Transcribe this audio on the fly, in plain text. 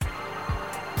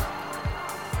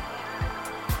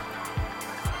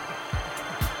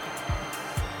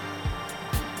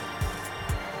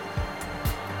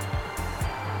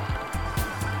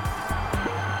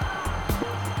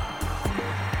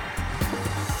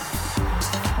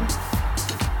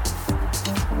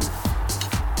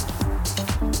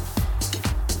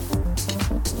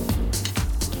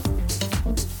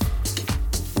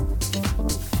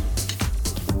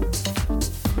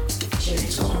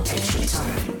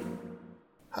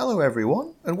Hello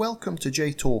everyone, and welcome to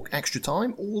J-Talk Extra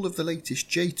Time. All of the latest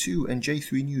J2 and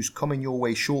J3 news coming your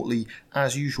way shortly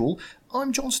as usual.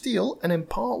 I'm Jon Steele, and in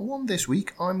part 1 this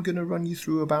week I'm going to run you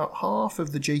through about half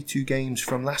of the J2 games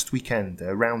from last weekend,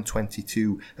 round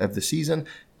 22 of the season.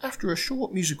 After a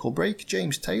short musical break,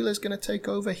 James Taylor's going to take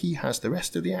over. He has the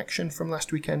rest of the action from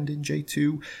last weekend in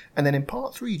J2. And then in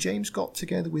part 3, James got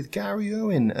together with Garry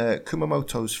Irwin,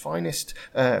 Kumamoto's finest,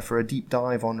 for a deep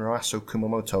dive on Roasso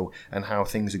Kumamoto and how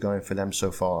things are going for them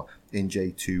so far in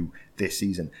J2 this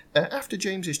season. After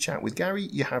James's chat with Garry,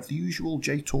 you have the usual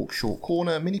J-Talk Short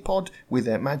Corner mini-pod with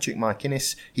Magic Mike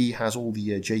Innes. He has all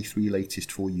the J3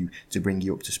 latest for you to bring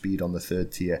you up to speed on the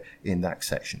third tier in that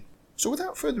section. So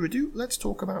without further ado, let's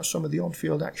talk about some of the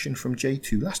on-field action from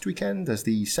J2 last weekend as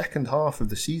the second half of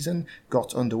the season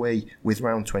got underway with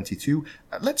round 22.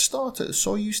 Let's start at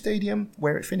Soyu Stadium,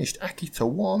 where it finished Akita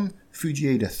 1,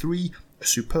 Fujieda 3, a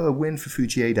superb win for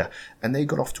Fujieda, and they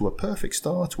got off to a perfect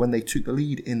start when they took the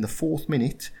lead in the 4th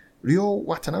minute. Ryo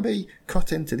Watanabe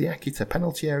cut into the Akita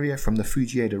penalty area from the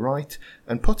Fujieda right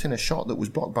and put in a shot that was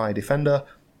blocked by a defender,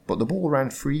 but the ball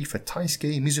ran free for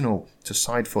Taisuke Mizuno to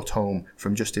side foot home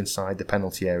from just inside the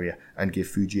penalty area and give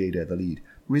Fujieda the lead.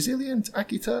 Resilient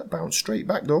Akita bounced straight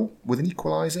back though, with an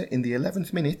equaliser in the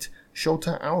 11th minute,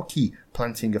 Shota Aoki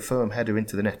planting a firm header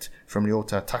into the net from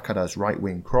Ryota Takada's right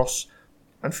wing cross.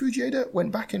 And Fujieda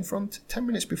went back in front 10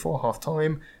 minutes before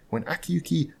half-time when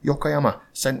Akiyuki Yokoyama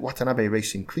sent Watanabe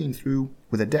racing clean through.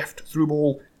 With a deft through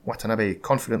ball, Watanabe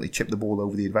confidently chipped the ball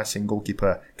over the advancing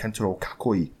goalkeeper Kentaro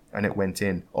Kakoi, and it went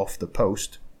in off the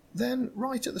post. Then,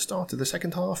 right at the start of the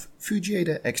second half,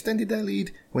 Fujieda extended their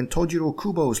lead when Tojiro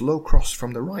Kubo's low cross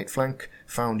from the right flank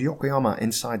found Yokoyama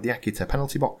inside the Akita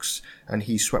penalty box, and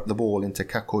he swept the ball into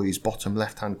Kakoi's bottom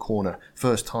left-hand corner,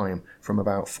 first time from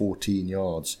about 14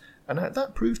 yards. And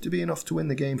that proved to be enough to win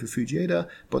the game for Fujieda,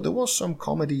 but there was some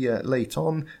comedy late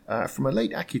on. From a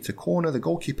late Akita corner, the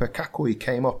goalkeeper Kakoi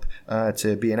came up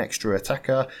to be an extra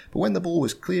attacker, but when the ball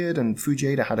was cleared and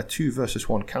Fujieda had a 2 versus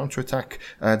 1 counter-attack,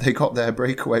 they got their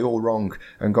breakaway all wrong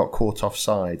and got caught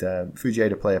offside.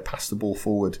 Fujieda player passed the ball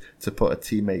forward to put a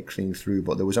teammate clean through,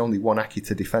 but there was only one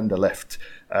Akita defender left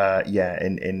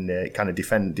in kind of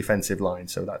defensive line,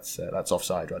 so that's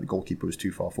offside, right? The goalkeeper was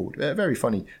too far forward. Very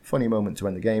funny moment to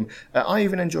end the game. I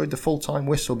even enjoyed the full-time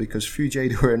whistle because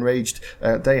Fujieda were enraged.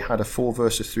 They had a 4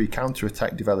 versus 3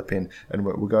 counter-attack developing and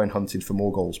were going hunting for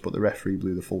more goals, but the referee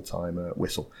blew the full-time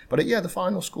whistle. But the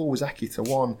final score was Akita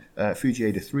 1,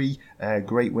 Fujieda 3.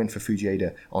 Great win for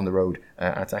Fujieda on the road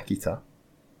at Akita.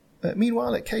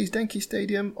 Meanwhile, at Kei's Denki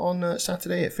Stadium on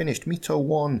Saturday, it finished Mito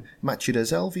 1, Machida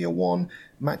Zelvia 1.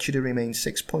 Machida remains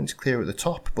 6 points clear at the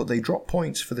top, but they dropped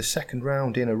points for the second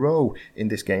round in a row in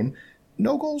this game.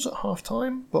 No goals at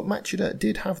half-time, but Machida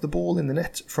did have the ball in the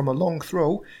net from a long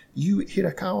throw. Yu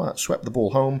Hirakawa swept the ball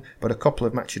home, but a couple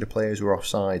of Machida players were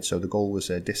offside, so the goal was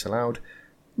disallowed.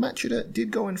 Machida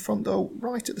did go in front though,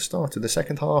 right at the start of the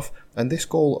second half, and this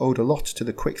goal owed a lot to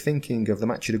the quick thinking of the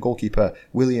Machida goalkeeper,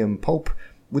 William Pope.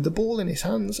 With the ball in his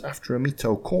hands after a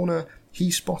Mito corner,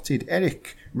 he spotted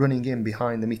Eric running in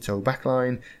behind the Mito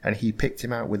backline, and he picked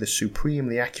him out with a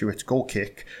supremely accurate goal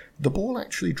kick. The ball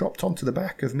actually dropped onto the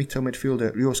back of Mito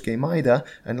midfielder Ryosuke Maeda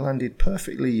and landed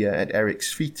perfectly at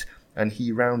Eric's feet, and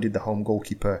he rounded the home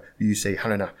goalkeeper Ryusei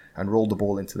Hanana and rolled the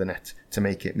ball into the net to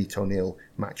make it Mito 0,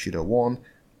 Machida 1.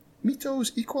 Mito's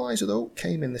equaliser though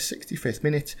came in the 65th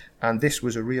minute, and this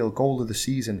was a real goal of the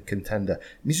season contender.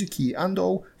 Mizuki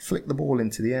Ando flicked the ball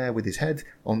into the air with his head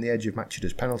on the edge of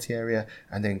Machida's penalty area,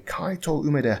 and then Kaito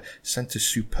Umeda sent a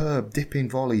superb dipping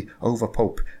volley over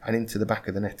Pope and into the back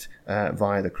of the net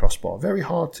via the crossbar. Very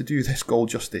hard to do this goal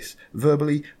justice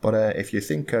verbally, but if you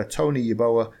think Tony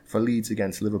Yeboah for Leeds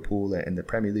against Liverpool in the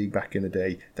Premier League back in the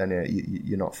day, then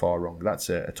you're not far wrong. That's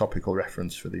a topical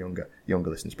reference for the younger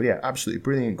listeners. But absolutely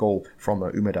brilliant goal from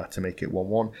Umeda to make it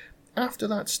 1-1. After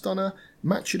that stunner,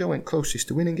 Machida went closest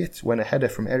to winning it when a header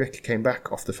from Eric came back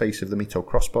off the face of the Mito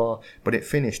crossbar, but it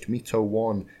finished Mito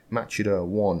 1, Machida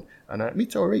 1, and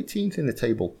Mito are 18th in the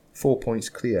table, 4 points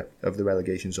clear of the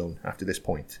relegation zone after this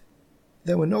point.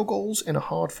 There were no goals in a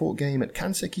hard-fought game at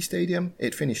Kanseki Stadium.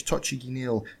 It finished Tochigi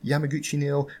 0, Yamaguchi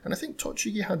 0, and I think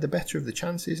Tochigi had the better of the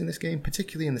chances in this game,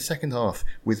 particularly in the second half,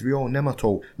 with Ryo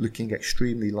Nemato looking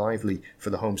extremely lively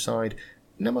for the home side.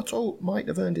 Nemoto might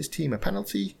have earned his team a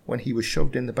penalty when he was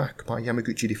shoved in the back by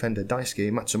Yamaguchi defender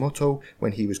Daisuke Matsumoto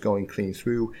when he was going clean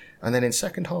through, and then in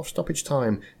second half stoppage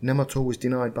time, Nemoto was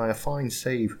denied by a fine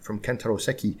save from Kentaro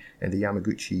Seki in the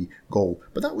Yamaguchi goal.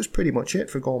 But that was pretty much it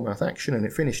for goalmouth action, and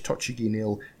it finished Tochigi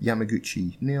 0,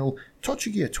 Yamaguchi 0.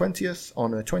 Tochigi are 20th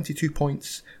on 22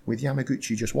 points, with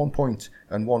Yamaguchi just 1 point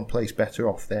and 1 place better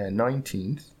off. They're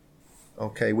 19th.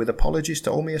 Okay, with apologies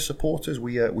to Omiya supporters,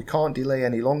 we can't delay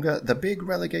any longer. The big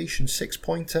relegation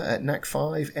 6-pointer at NAC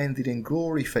 5 ended in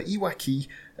glory for Iwaki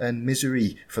and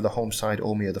misery for the home side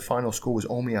Omiya. The final score was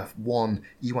Omiya 1,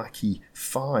 Iwaki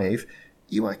 5.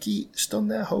 Iwaki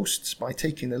stunned their hosts by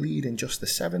taking the lead in just the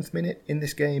 7th minute in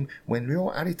this game when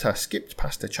Ryo Arita skipped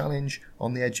past a challenge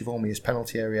on the edge of Omiya's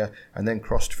penalty area and then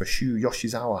crossed for Shu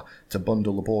Yoshizawa to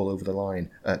bundle the ball over the line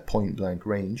at point-blank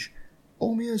range.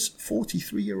 Omiya's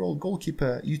 43-year-old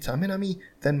goalkeeper Yuta Minami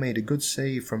then made a good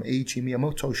save from Eiji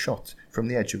Miyamoto's shot from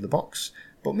the edge of the box,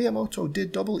 but Miyamoto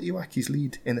did double Iwaki's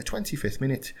lead in the 25th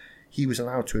minute. He was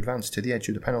allowed to advance to the edge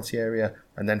of the penalty area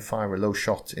and then fire a low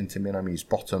shot into Minami's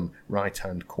bottom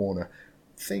right-hand corner.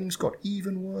 Things got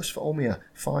even worse for Omiya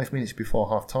 5 minutes before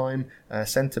half-time.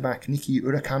 Centre-back Niki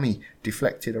Urakami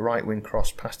deflected a right-wing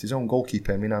cross past his own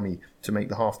goalkeeper Minami to make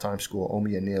the half-time score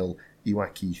Omiya 0,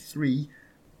 Iwaki 3.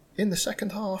 In the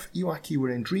second half, Iwaki were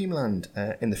in dreamland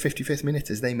in the 55th minute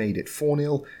as they made it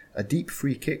 4-0. A deep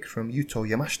free kick from Yuto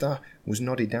Yamashita was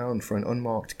nodded down for an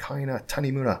unmarked Kaina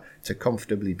Tanimura to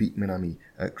comfortably beat Minami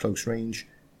at close range.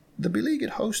 The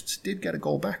beleaguered hosts did get a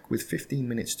goal back with 15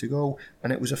 minutes to go,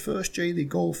 and it was a first J-League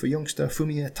goal for youngster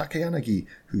Fumiya Takayanagi,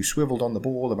 who swivelled on the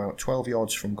ball about 12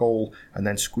 yards from goal and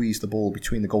then squeezed the ball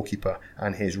between the goalkeeper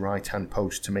and his right-hand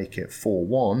post to make it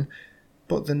 4-1.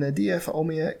 But the nadir for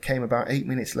Omiya came about 8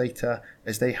 minutes later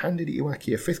as they handed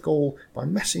Iwaki a 5th goal by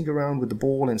messing around with the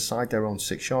ball inside their own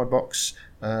 6-yard box.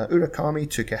 Urakami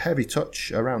took a heavy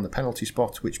touch around the penalty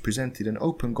spot which presented an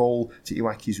open goal to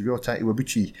Iwaki's Ryota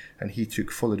Iwabuchi, and he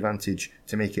took full advantage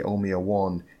to make it Omiya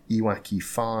 1, Iwaki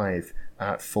 5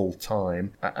 at full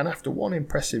time. And after one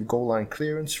impressive goal line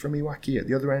clearance from Iwaki at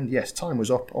the other end, yes, time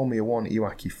was up, Omiya 1,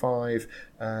 Iwaki 5.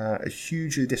 A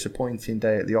hugely disappointing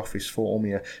day at the office for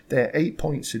Omiya. They're 8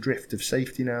 points adrift of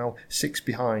safety now, 6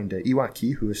 behind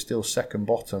Iwaki, who is still second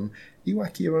bottom.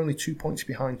 Iwaki are only 2 points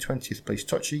behind 20th place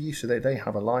Tochigi, so they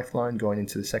have a lifeline going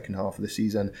into the second half of the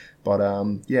season. But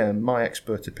my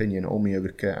expert opinion, Omiya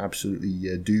look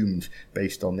absolutely doomed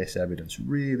based on this evidence.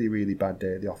 Really, really bad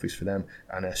day at the office for them,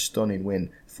 and a stunning win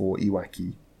for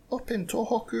Iwaki. Up in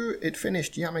Tohoku, it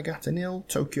finished Yamagata 0,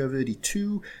 Tokyo Verdy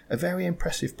 2, a very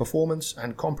impressive performance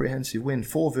and comprehensive win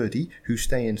for Verdy, who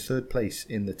stay in 3rd place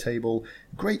in the table.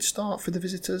 Great start for the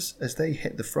visitors as they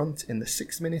hit the front in the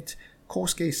 6th minute.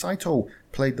 Kosuke Saito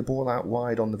played the ball out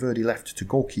wide on the Verdy left to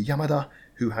Goki Yamada,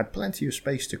 who had plenty of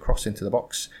space to cross into the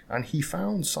box, and he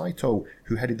found Saito,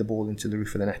 who headed the ball into the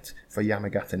roof of the net for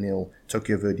Yamagata 0,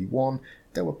 Tokyo Verdy 1.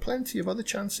 There were plenty of other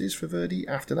chances for Verdy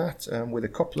after that, with a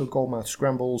couple of goalmouth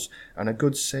scrambles and a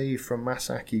good save from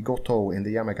Masaki Goto in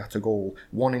the Yamagata goal,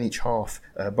 one in each half,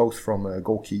 both from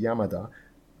Goki Yamada.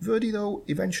 Verdy, though,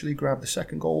 eventually grabbed the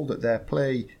second goal that their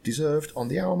play deserved on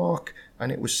the hour mark,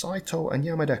 and it was Saito and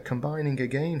Yamada combining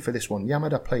again for this one.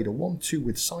 Yamada played a 1-2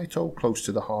 with Saito close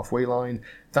to the halfway line.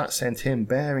 That sent him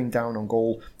bearing down on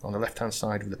goal on the left-hand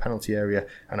side of the penalty area,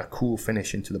 and a cool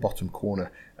finish into the bottom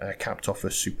corner capped off a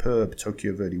superb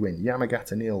Tokyo Verdy win.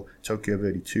 Yamagata 0, Tokyo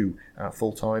Verdy 2 at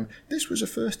full time. This was a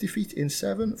first defeat in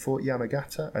 7 for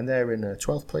Yamagata, and they're in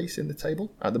 12th place in the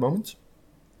table at the moment.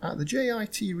 At the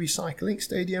JIT Recycling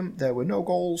Stadium, there were no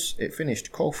goals. It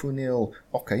finished Kofu 0,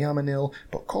 Okayama 0,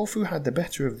 but Kofu had the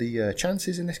better of the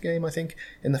chances in this game, I think.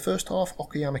 In the first half,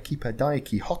 Okayama keeper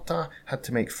Daiki Hotta had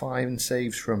to make 5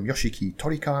 saves from Yoshiki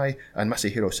Torikai and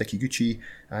Masahiro Sekiguchi,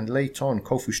 and late on,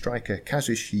 Kofu striker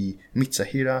Kazushi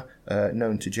Mitsahira,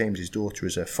 known to James's daughter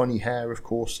as a funny hair, of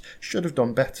course, should have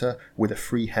done better with a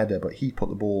free header, but he put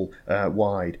the ball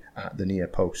wide at the near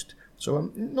post.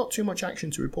 So not too much action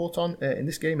to report on. In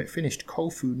this game, it finished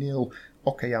Kofu 0,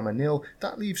 Okayama 0.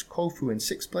 That leaves Kofu in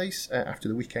 6th place after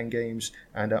the weekend games,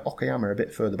 and Okayama a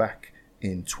bit further back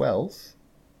in 12th.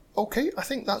 Okay, I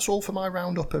think that's all for my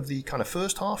roundup of the kind of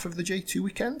first half of the J2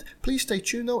 weekend. Please stay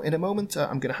tuned though. In a moment,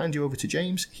 I'm going to hand you over to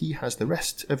James. He has the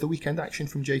rest of the weekend action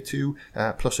from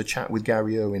J2, plus a chat with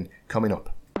Garry Irwin coming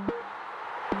up.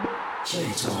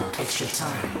 J2 Extra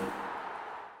Time.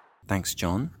 Thanks,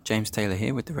 John. James Taylor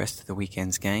here with the rest of the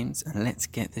weekend's games, and let's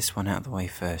get this one out of the way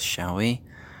first, shall we?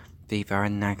 Viva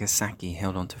and Nagasaki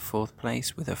held on to 4th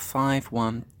place with a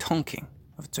 5-1 tonking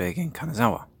of Zuegen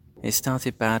Kanazawa. It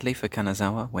started badly for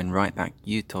Kanazawa when right-back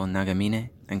Yuto Nagamine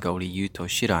and goalie Yuto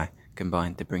Shirai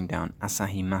combined to bring down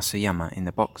Asahi Masuyama in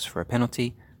the box for a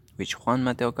penalty, which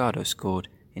Juanma Delgado scored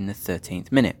in the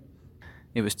 13th minute.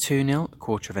 It was 2-0 a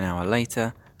quarter of an hour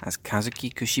later as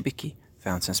Kazuki Kushibiki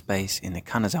found some space in the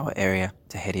Kanazawa area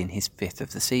to head in his 5th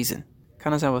of the season.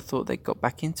 Kanazawa thought they got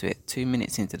back into it 2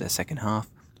 minutes into the second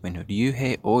half when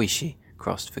Ryuhei Oishi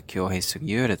crossed for Kyohei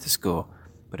Sugiura to score,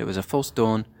 but it was a false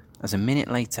dawn as a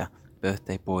minute later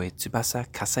birthday boy Tsubasa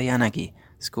Kasayanagi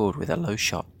scored with a low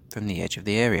shot from the edge of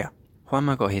the area.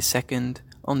 Juanma got his second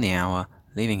on the hour,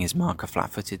 leaving his marker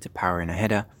flat-footed to power in a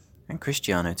header, and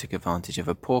Cristiano took advantage of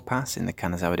a poor pass in the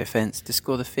Kanazawa defence to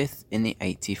score the 5th in the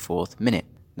 84th minute.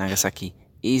 Nagasaki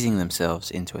easing themselves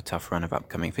into a tough run of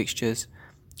upcoming fixtures,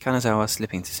 Kanazawa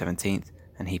slipping to 17th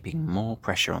and heaping more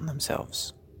pressure on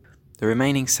themselves. The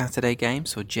remaining Saturday game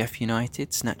saw Jeff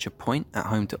United snatch a point at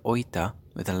home to Oita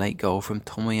with a late goal from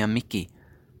Tomoya Miki.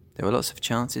 There were lots of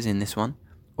chances in this one.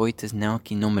 Oita's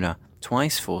Naoki Nomura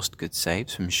twice forced good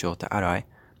saves from Shota Arai,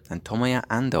 and Tomoya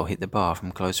Ando hit the bar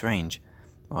from close range,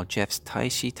 while Jeff's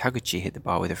Taishi Taguchi hit the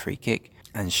bar with a free kick,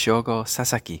 and Shogo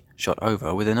Sasaki shot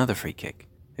over with another free kick.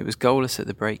 It was goalless at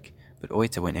the break, but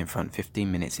Oita went in front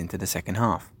 15 minutes into the second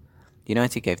half.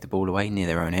 United gave the ball away near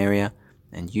their own area,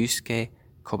 and Yusuke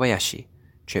Kobayashi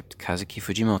tripped Kazuki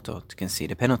Fujimoto to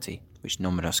concede a penalty, which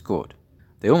Nomura scored.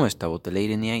 They almost doubled the lead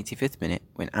in the 85th minute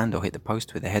when Ando hit the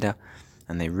post with a header,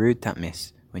 and they rued that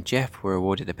miss when Jeff were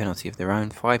awarded a penalty of their own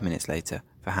 5 minutes later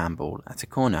for handball at a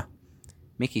corner.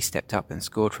 Miki stepped up and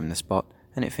scored from the spot,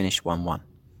 and it finished 1-1.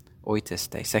 Oita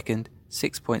stay second,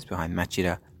 6 points behind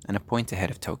Machida and a point ahead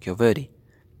of Tokyo Verdy.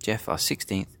 Jeff are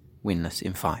 16th, winless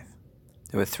in 5.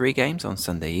 There were 3 games on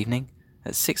Sunday evening.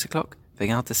 At 6 o'clock,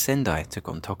 Vegalta Sendai took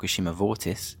on Tokushima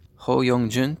Vortis. Ho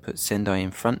Yong-jun put Sendai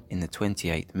in front in the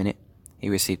 28th minute. He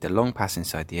received a long pass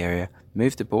inside the area,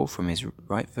 moved the ball from his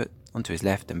right foot onto his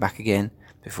left and back again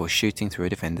before shooting through a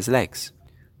defender's legs.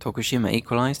 Tokushima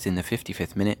equalised in the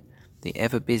 55th minute. The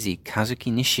ever-busy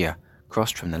Kazuki Nishiya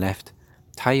crossed from the left.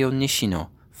 Taiyo Nishino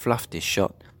fluffed his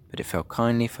shot, but it fell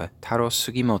kindly for Taro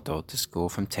Sugimoto to score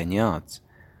from 10 yards.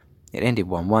 It ended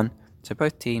 1-1, so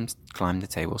both teams climbed the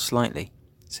table slightly.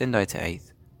 Sendai to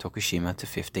 8th, Tokushima to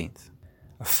 15th.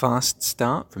 A fast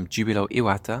start from Jubilo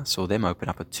Iwata saw them open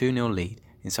up a 2-0 lead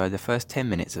inside the first 10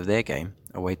 minutes of their game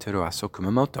away to Roasso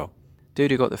Kumamoto.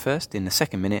 Duda got the first in the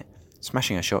second minute,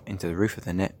 smashing a shot into the roof of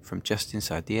the net from just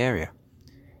inside the area.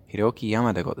 Hiroki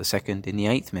Yamada got the second in the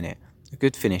 8th minute, a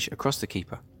good finish across the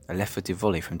keeper, a left-footed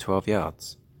volley from 12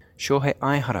 yards. Shohei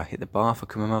Aihara hit the bar for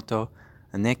Kumamoto,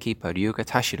 and their keeper Ryuga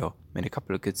Tashiro made a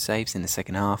couple of good saves in the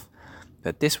second half,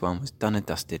 but this one was done and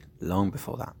dusted long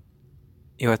before that.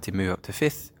 Iwate moved up to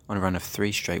 5th on a run of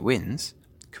 3 straight wins.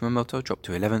 Kumamoto dropped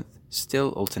to 11th, still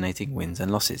alternating wins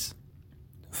and losses.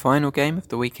 The final game of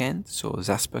the weekend saw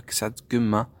Zasper Ksad's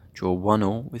Gunma draw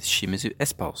 1-1 with Shimizu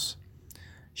S-Pulse.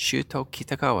 Shuto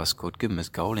Kitagawa scored Gunma's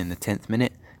goal in the 10th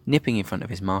minute, nipping in front of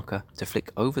his marker to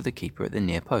flick over the keeper at the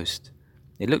near post.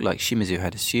 It looked like Shimizu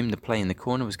had assumed the play in the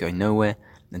corner was going nowhere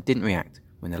and didn't react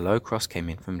when the low cross came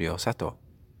in from Ryo Sato.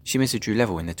 Shimizu drew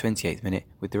level in the 28th minute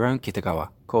with their own Kitagawa,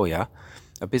 Koya.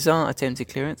 A bizarre attempted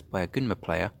clearance by a Gunma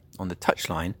player on the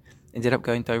touchline ended up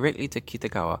going directly to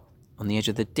Kitagawa on the edge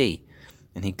of the D,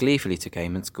 and he gleefully took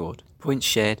aim and scored. Points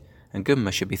shared, and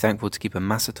Gunma should be thankful to keeper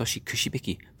Masatoshi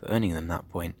Kushibiki for earning them that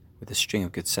point with a string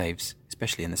of good saves,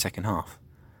 especially in the second half.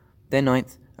 They're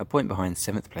 9th, a point behind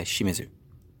 7th place Shimizu.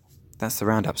 That's the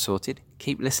roundup sorted.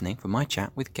 Keep listening for my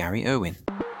chat with Garry Irwin.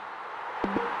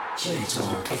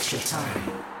 Extra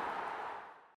time.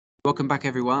 Welcome back,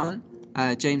 everyone.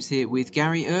 James here with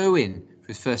Garry Irwin for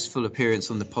his first full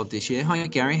appearance on the pod this year. Hi,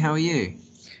 Garry. How are you?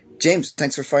 James,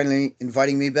 thanks for finally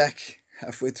inviting me back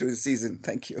halfway through the season.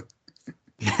 Thank you.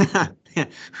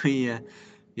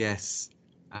 Yes.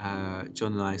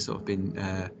 John and I sort of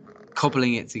been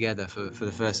cobbling it together for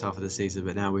the first half of the season,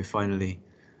 but now we're finally.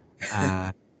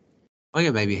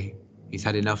 Maybe he's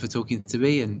had enough of talking to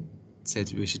me and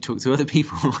said we should talk to other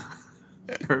people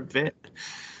for a bit.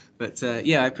 But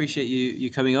I appreciate you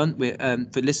coming on.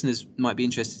 For listeners might be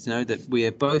interested to know that we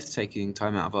are both taking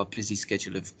time out of our busy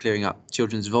schedule of clearing up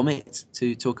children's vomit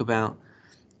to talk about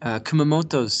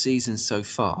Kumamoto's season so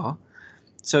far.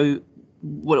 So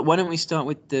why don't we start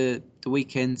with the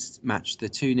weekend's match, the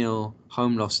 2-0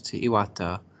 home loss to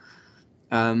Iwata.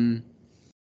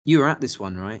 You were at this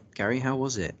one, right, Garry? How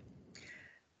was it?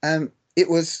 It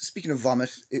was, speaking of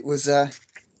vomit, it was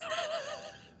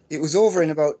over in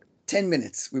about 10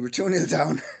 minutes. We were 2-0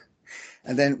 down,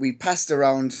 and then we passed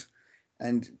around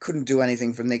and couldn't do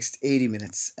anything for the next 80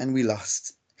 minutes, and we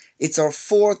lost. It's our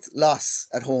 4th loss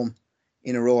at home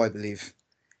in a row, I believe.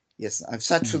 Yes, I've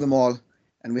sat through them all,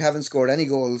 and we haven't scored any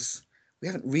goals. we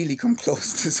haven't really come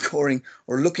close to scoring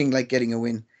or looking like getting a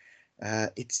win.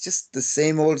 It's just the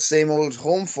same old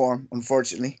home form,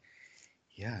 unfortunately.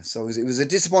 Yeah, so it was a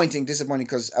disappointing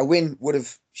because a win would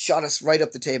have shot us right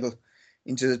up the table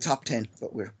into the top 10,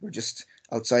 but we're just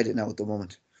outside it now at the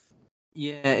moment.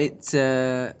 Yeah,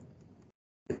 that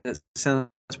sounds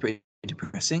pretty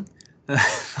depressing. The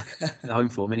home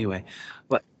form, anyway.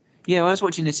 But yeah, when I was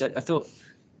watching this, I thought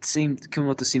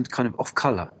Kumamoto seemed kind of off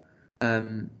colour.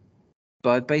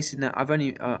 But based on that, I've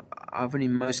only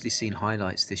mostly seen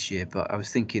highlights this year. But I was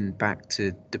thinking back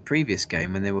to the previous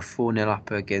game when they were 4-0 up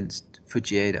against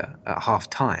Fujieda at half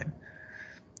time,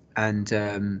 and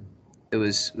it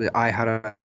was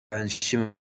Aihara and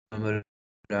Shimamura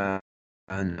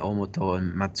and Omoto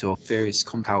and Matsuo. Various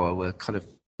Kompower were kind of,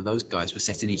 those guys were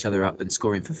setting each other up and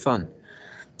scoring for fun.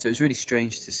 So it was really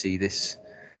strange to see this.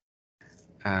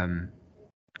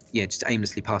 Just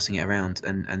aimlessly passing it around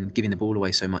and giving the ball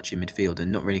away so much in midfield and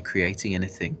not really creating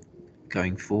anything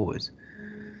going forward.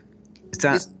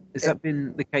 Has that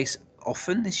been the case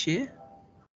often this year?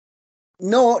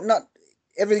 No, not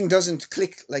everything doesn't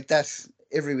click like that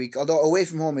every week. Although away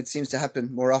from home, it seems to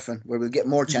happen more often, where we'll get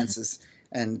more chances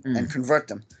and convert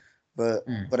them.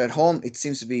 But at home, it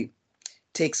seems to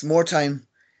takes more time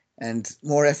and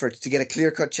more effort to get a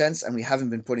clear-cut chance, and we haven't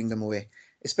been putting them away,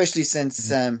 especially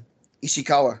since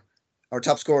Ishikawa, our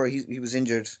top scorer, he was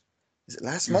injured. Is it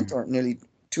last month or nearly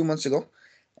 2 months ago?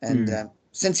 And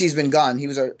since he's been gone, he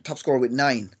was our top scorer with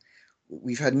 9.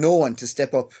 We've had no one to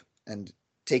step up and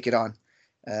take it on.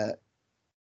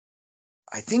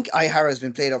 I think Aihara has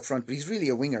been played up front, but he's really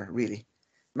a winger, really.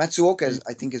 Matsuoka,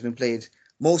 I think, has been played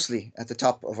mostly at the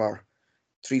top of our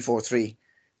 3-4-3.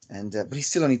 But he's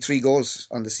still only 3 goals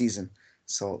on the season.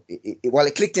 So while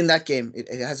it clicked in that game, it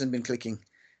hasn't been clicking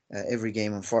every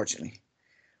game, unfortunately.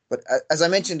 But as I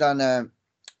mentioned on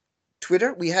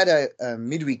Twitter, we had a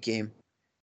midweek game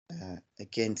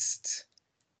against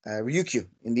Ryukyu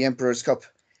in the Emperor's Cup.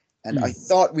 And I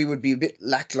thought we would be a bit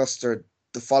lackluster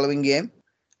the following game.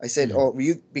 I said,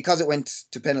 because it went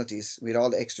to penalties, we had all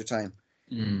the extra time.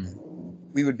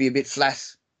 We would be a bit flat,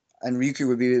 and Ryukyu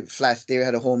would be a bit flat. They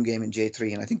had a home game in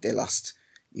J3, and I think they lost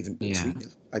even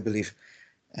 3-0, I believe.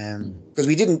 Because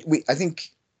I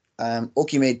think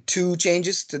Oki made 2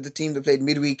 changes to the team that played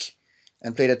midweek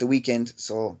and played at the weekend.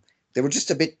 So they were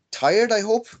just a bit tired, I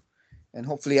hope. And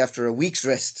hopefully after a week's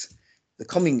rest, the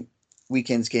coming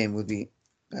weekend's game will be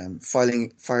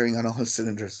firing on all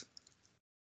cylinders.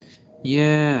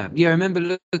 Yeah. I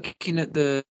remember looking at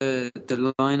the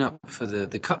lineup for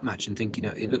the cup match and thinking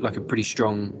it looked like a pretty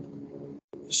strong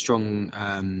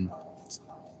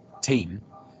team.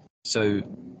 So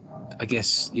I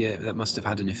guess that must have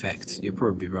had an effect. You're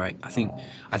probably right. I think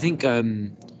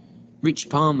Rich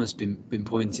Palmer's been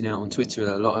pointing out on Twitter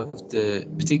that a lot of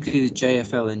particularly the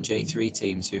JFL and J3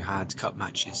 teams who had cup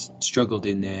matches struggled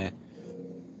in their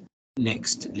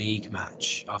next league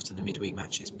match after the midweek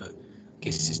matches, but I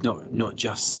guess it's not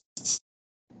just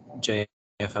JFL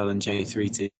and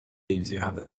J3 teams who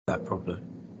have that problem.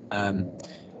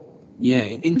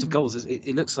 Into goals,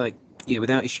 it looks like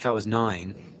without Ishikawa's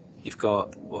 9, you've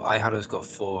got Aihara's got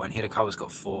 4 and Hirakawa's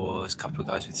got 4. There's a couple of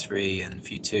guys with 3 and a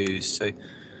few 2s. So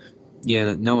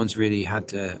no one's really had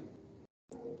the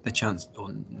chance,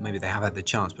 or maybe they have had the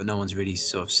chance, but no one's really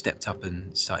sort of stepped up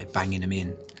and started banging them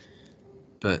in.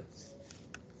 But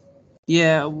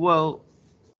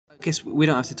I guess we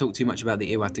don't have to talk too much about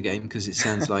the Iwata game because it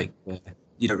sounds like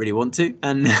you don't really want to,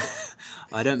 and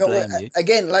I don't blame you.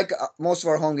 Again, like most of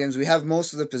our home games, we have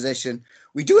most of the possession.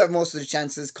 We do have most of the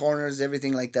chances, corners,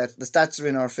 everything like that. The stats are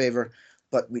in our favour,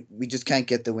 but we just can't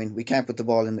get the win. We can't put the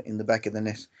ball in the back of the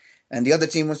net. And the other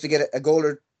team wants to get a goal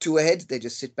or 2 ahead. They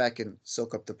just sit back and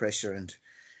soak up the pressure. And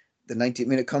the 90th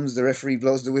minute comes, the referee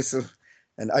blows the whistle,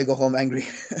 and I go home angry.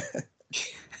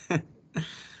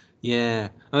 Yeah,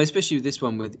 especially with this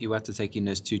one with Iwata taking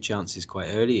those 2 chances quite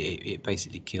early, it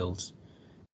basically killed.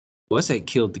 Well, I say it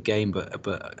killed the game, but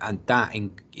that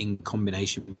in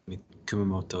combination with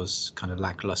Kumamoto's kind of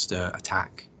lackluster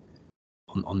attack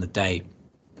on the day,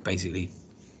 basically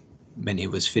meant it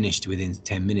was finished within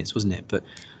 10 minutes, wasn't it? But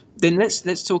then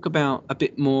let's talk about a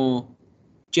bit more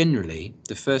generally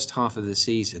the first half of the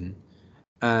season.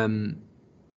 Has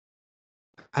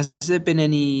there been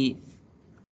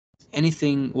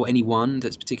anything or anyone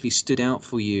that's particularly stood out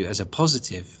for you as a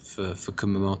positive for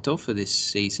Kumamoto for this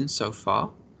season so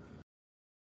far?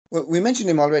 Well, we mentioned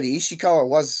him already. Ishikawa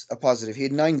was a positive. He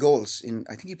had 9 goals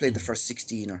I think he played the first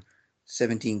 16 or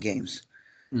 17 games.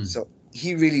 So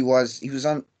he really was. He was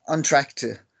on track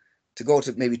to go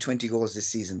to maybe 20 goals this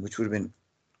season, which would have been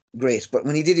great. But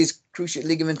when he did his cruciate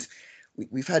ligament,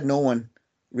 we've had no one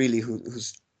really,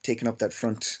 who's taken up that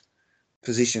front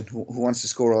position, who wants to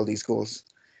score all these goals.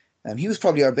 He was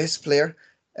probably our best player.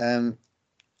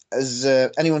 As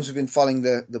anyone who's been following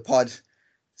the pod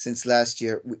since last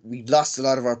year, we lost a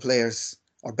lot of our players,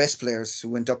 our best players, who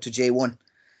went up to J1.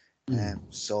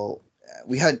 So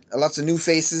we had lots of new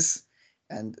faces,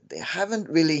 and they haven't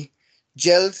really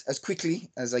gelled as quickly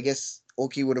as I guess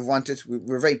Oki would have wanted.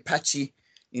 We're very patchy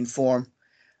in form.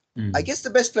 I guess the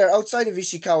best player outside of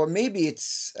Ishikawa, maybe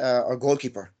it's our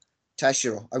goalkeeper,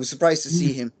 Tashiro. I was surprised to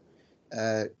see him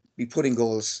be putting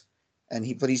goals, and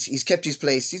he's kept his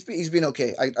place. He's been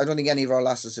okay. I don't think any of our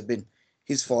losses have been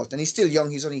his fault, and he's still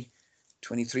young. He's only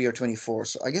 23 or 24.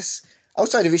 So I guess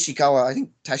outside of Ishikawa, I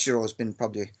think Tashiro has been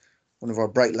probably one of our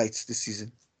bright lights this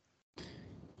season.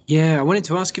 Yeah, I wanted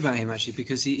to ask you about him actually,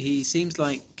 because he seems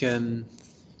like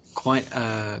quite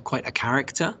a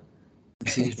character. He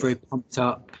seems very pumped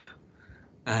up,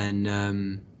 and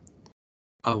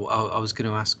I was going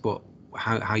to ask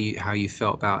how you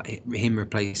felt about him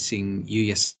replacing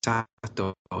Yuya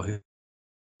Sato,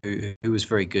 who was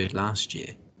very good last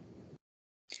year.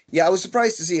 Yeah, I was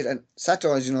surprised to see it. And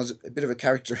Sato, as you know, is a bit of a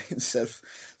character himself,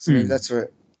 so maybe that's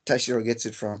where Tashiro gets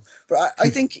it from. But I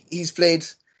think he's played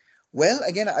well.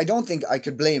 Again, I don't think I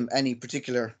could blame any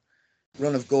particular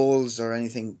run of goals or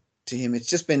anything to him. It's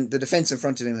just been the defense in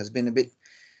front of him has been a bit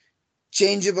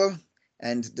changeable,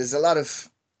 and there's a lot of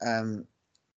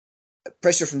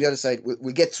pressure from the other side.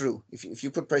 We'll get through. If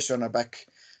you put pressure on our back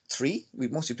three, we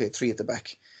mostly play three at the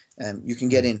back, you can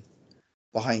get in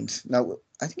behind. Now,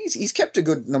 I think he's kept a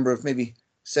good number of maybe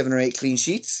 7 or 8 clean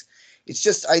sheets. It's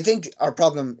just, I think our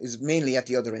problem is mainly at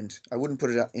the other end. I wouldn't put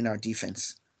it in our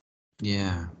defense.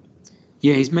 Yeah,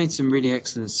 he's made some really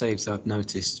excellent saves I've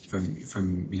noticed from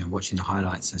watching the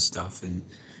highlights and stuff. And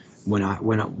when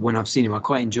I've seen him, I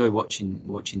quite enjoy watching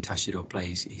Tashiro play.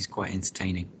 He's quite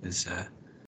entertaining as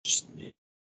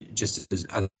just as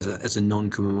a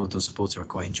non-Kumamoto supporter. I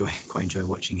quite enjoy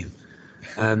watching him.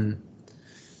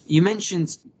 You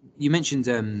mentioned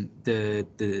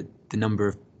the number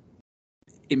of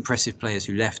impressive players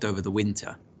who left over the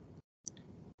winter,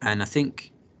 and I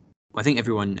think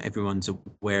everyone's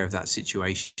aware of that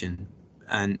situation,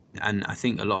 and I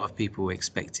think a lot of people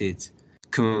expected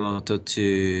Kumamoto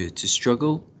to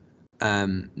struggle,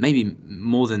 maybe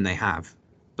more than they have.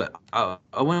 But I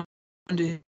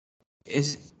wonder,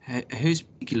 who's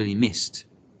particularly missed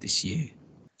this year?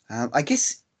 I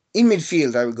guess in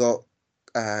midfield I would go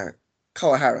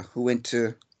Kawahara, who went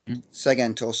to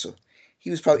Sagan Tosu. He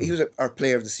was our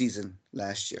player of the season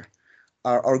last year.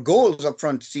 Our goals up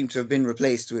front seem to have been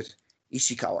replaced with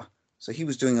Ishikawa, so he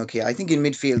was doing okay. I think in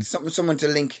midfield, someone to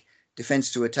link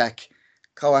defense to attack,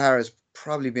 Kawahara has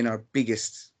probably been our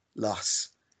biggest loss.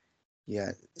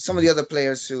 Yeah, some of the other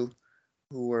players who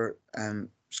were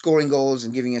scoring goals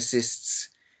and giving assists,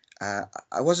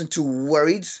 I wasn't too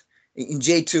worried. In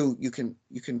J2, you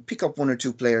can pick up 1 or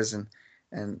 2 players and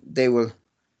they will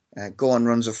go on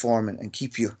runs of form and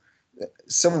keep you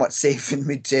somewhat safe in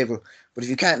mid-table. But if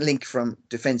you can't link from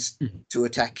defense to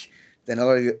attack, then a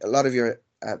lot of your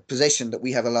possession that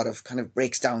we have a lot of kind of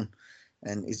breaks down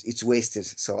and it's wasted.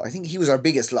 So I think he was our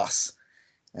biggest loss.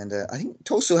 And I think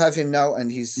Tosu have him now,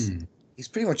 and he's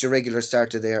pretty much a regular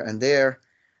starter there. And there,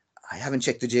 I haven't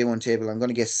checked the J1 table. I'm going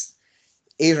to guess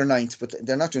 8th or 9th, but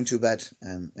they're not doing too bad.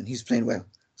 And he's playing well.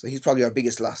 So he's probably our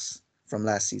biggest loss from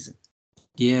last season.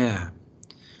 Yeah.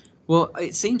 Well,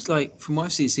 it seems like, from what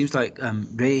I've seen, it seems like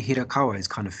Rei Hirakawa is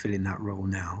kind of filling that role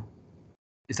now.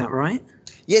 Is that right?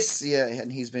 Yes, yeah,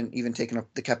 and he's been even taking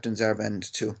up the captain's airband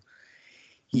too.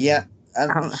 Yeah,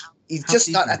 and he's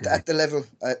just not at the level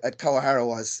at Kawahara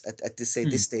was at this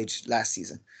stage last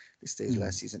season.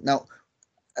 Now,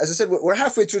 as I said, we're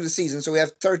halfway through the season, so we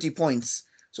have 30 points.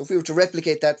 So if we were to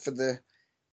replicate that for the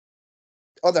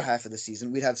other half of the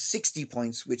season, we'd have 60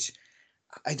 points, which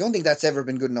I don't think that's ever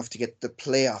been good enough to get the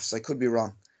playoffs. I could be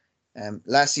wrong.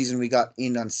 Last season we got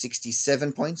in on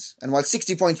 67 points, and while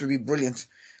 60 points would be brilliant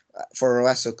for a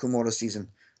Roasso Kumamoto season,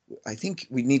 I think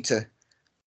we need to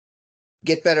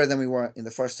get better than we were in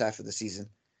the first half of the season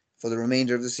for the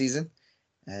remainder of the season.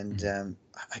 And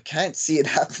I can't see it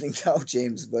happening now,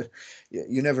 James, but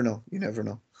you never know. You never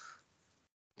know.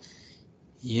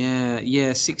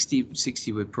 Yeah, 60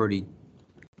 would probably,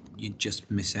 you'd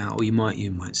just miss out, or you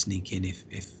might sneak in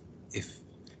if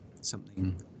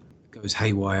something goes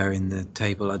haywire in the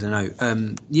table. I don't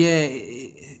know.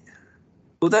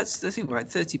 Well, that's the thing, right?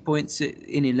 30 points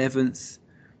in 11th,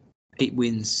 8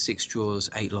 wins, 6 draws,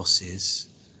 8 losses.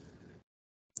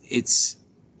 It's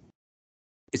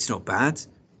not bad,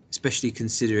 especially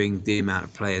considering the amount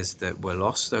of players that were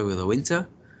lost over the winter.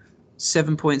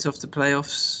 7 points off the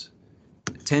playoffs.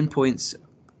 10 points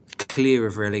clear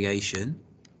of relegation.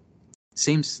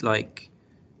 Seems like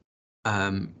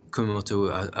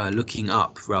Kumamoto are looking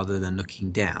up rather than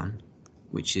looking down,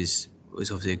 which was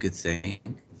obviously a good thing.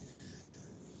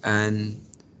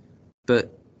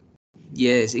 But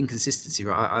yeah, it's inconsistency,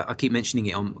 right? I keep mentioning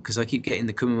it because I keep getting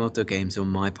the Kumamoto games on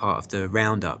my part of the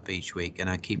roundup each week, and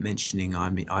I keep mentioning I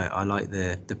like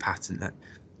the pattern that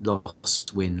loss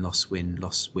win loss win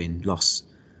loss win loss.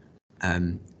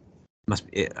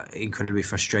 Must be incredibly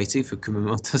frustrating for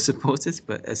Kumamoto supporters,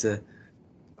 but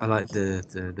I like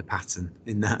the pattern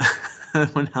in that. I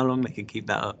wonder how long they can keep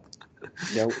that up.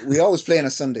 Yeah, we always play on a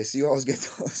Sunday, so you always get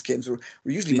those games. We're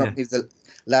usually maybe the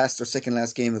last or second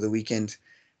last game of the weekend.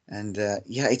 And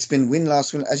yeah, it's been win,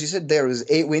 loss, win. As you said, there was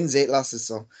 8 wins, 8 losses.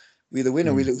 So we either win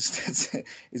or we lose.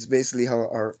 It's basically how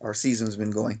our season's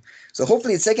been going. So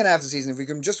hopefully, the second half of the season, if we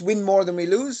can just win more than we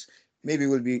lose, maybe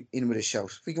we'll be in with a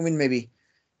shout. If we can win maybe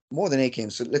more than 8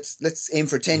 games, so let's aim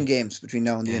for 10 games between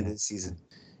now and the end of the season.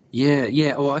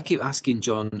 Yeah. Well, I keep asking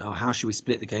John, how should we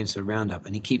split the games for the roundup,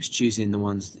 and he keeps choosing the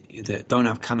ones that don't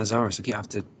have Kanazawa. So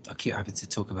I keep having to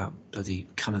talk about bloody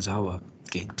Kanazawa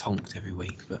getting tonked every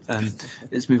week. But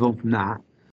let's move on from that.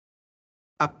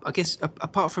 I guess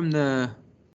apart from the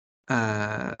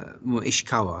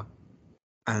Ishikawa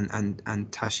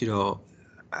and Tashiro,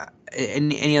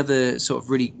 any other sort of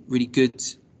really good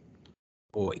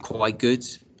or quite good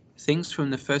things from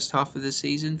the first half of the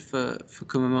season for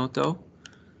Kumamoto?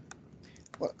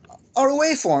 Well, our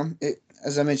away form,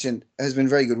 as I mentioned, has been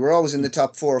very good. We're always in the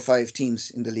top 4 or 5 teams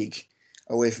in the league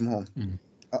away from home.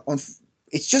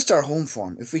 It's just our home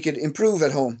form. If we could improve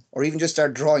at home, or even just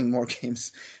start drawing more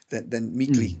games than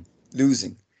meekly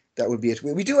losing, that would be it.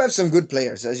 We do have some good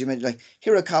players, as you mentioned, like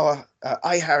Hirakawa,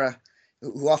 Aihara,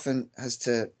 who often has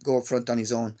to go up front on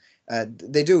his own.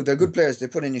 They're good players. They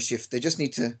put in a shift. They just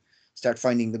need to start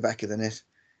finding the back of the net.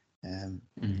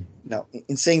 Now,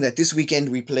 in saying that, this weekend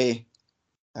we play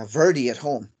Verdi at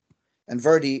home, and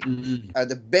Verdi are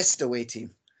the best away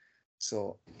team.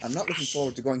 So I'm not looking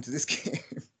forward to going to this game.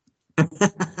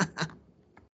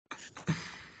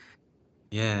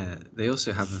 Yeah, they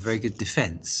also have a very good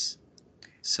defense.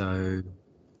 So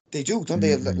they do, don't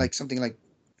they? Have like something like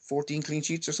 14 clean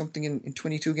sheets or something in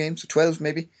 22 games, or 12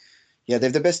 maybe. Yeah, they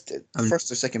have the best first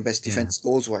or second best defense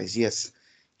goals wise. Yes.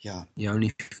 Yeah,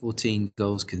 only 14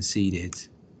 goals conceded.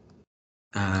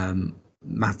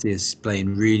 Matthias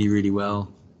playing really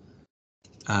well.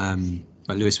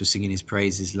 But Lewis was singing his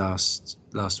praises last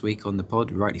week on the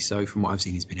pod, rightly so. From what I've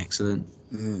seen, he's been excellent.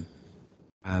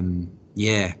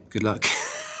 Yeah, good luck.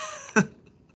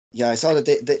 Yeah, I saw that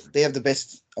they have the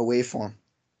best away form.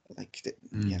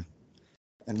 Yeah,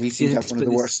 and we seem to have one of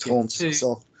the worst homes.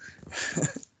 So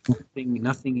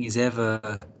nothing is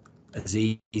ever as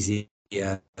easy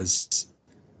as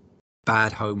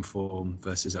bad home form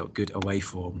versus a good away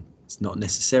form. It's not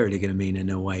necessarily going to mean an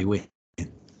away win.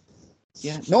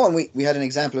 Yeah, no, and we had an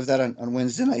example of that on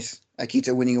Wednesday night.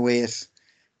 Akita winning away at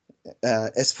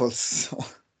Espos. So.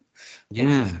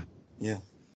 Yeah.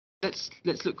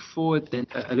 Let's look forward then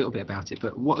a little bit about it.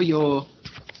 But what are your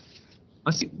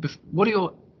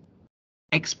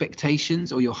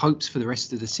expectations or your hopes for the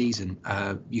rest of the season?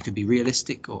 You can be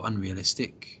realistic or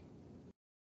unrealistic.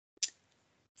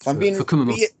 If I'm being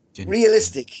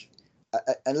realistic,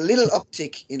 a little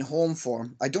uptick in home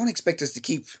form. I don't expect us to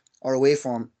keep our away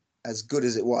form as good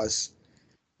as it was.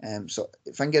 So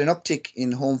if I can get an uptick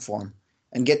in home form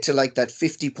and get to like that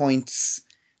 50 points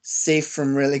safe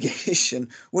from relegation,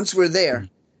 once we're there,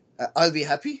 I'll be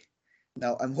happy.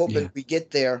 Now I'm hoping we get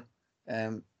there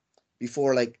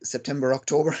before like September,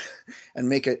 October and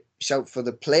make a shout for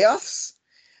the playoffs.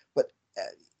 But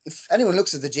if anyone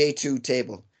looks at the J2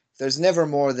 table, there's never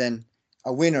more than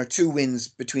a win or 2 wins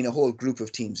between a whole group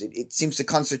of teams. It seems to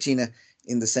concertina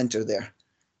in the center there.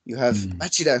 You have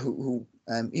Machida, who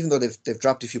even though they've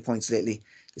dropped a few points lately,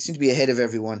 they seem to be ahead of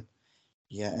everyone.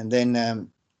 Yeah, and then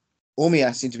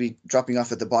Omiya seem to be dropping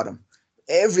off at the bottom.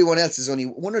 Everyone else is only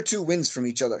 1 or 2 wins from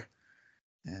each other.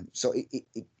 So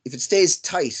if it stays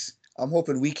tight, I'm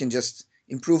hoping we can just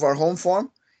improve our home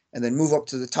form and then move up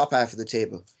to the top half of the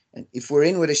table. And if we're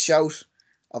in with a shout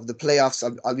of the playoffs,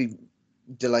 I'll be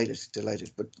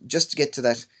delighted. But just to get to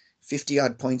that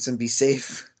 50-odd points and be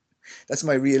safe, that's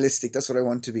my realistic. That's what I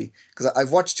want to be. Because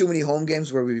I've watched too many home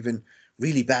games where we've been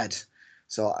really bad.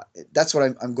 So that's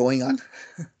what I'm going on.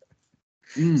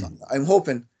 So I'm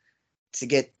hoping to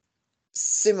get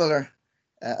similar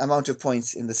amount of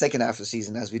points in the second half of the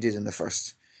season as we did in the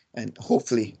first. And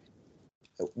hopefully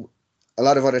a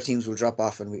lot of other teams will drop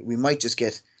off and we might just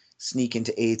sneak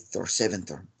into 8th or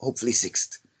 7th or hopefully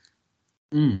 6th.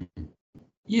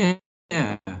 Yeah.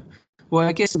 Well,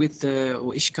 I guess with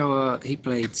Ishikawa, he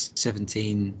played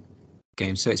 17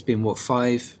 games, so it's been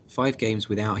five games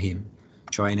without him,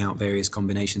 trying out various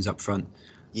combinations up front.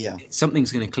 Yeah.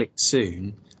 Something's going to click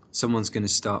soon. Someone's going to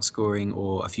start scoring,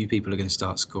 or a few people are going to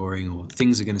start scoring, or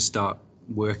things are going to start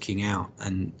working out,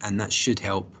 and that should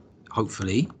help,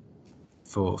 hopefully,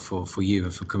 for you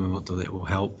and for Kumamoto. That will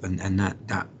help, and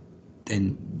that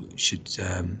then should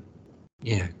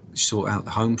sort out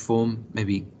the home form,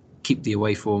 maybe keep the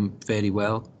away form fairly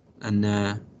well, and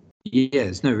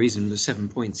there's no reason the 7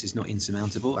 points is not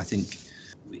insurmountable. I think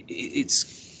it's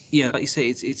like you say,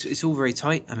 it's all very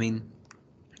tight. I mean,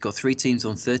 got 3 teams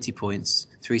on 30 points,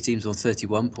 3 teams on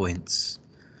 31 points.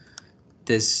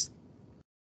 There's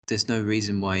no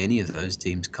reason why any of those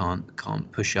teams can't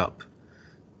push up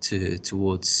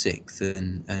towards 6th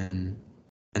and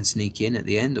sneak in at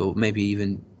the end, or maybe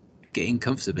even get in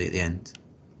comfortably at the end.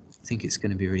 I think it's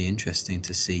going to be really interesting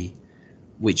to see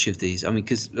which of these. I mean,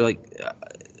 because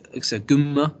so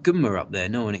Gunma up there,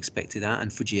 no one expected that,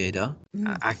 and Fujieda.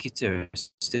 Akita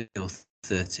is still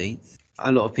 13th.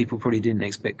 A lot of people probably didn't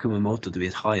expect Kumamoto to be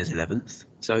as high as 11th.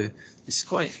 So it's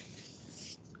quite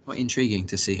intriguing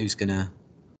to see who's gonna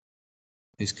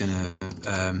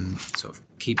sort of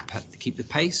keep the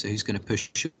pace, or who's going to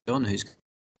push on, who's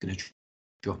going to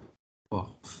drop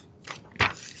off.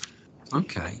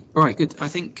 Okay, all right, good. I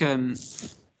think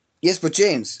yes, but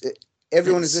James,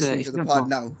 everyone is listening to the pod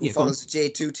now who follows the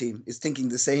J2 team is thinking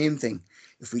the same thing.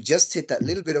 If we just hit that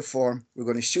little bit of form, we're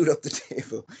going to shoot up the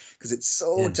table because it's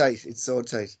so tight. It's so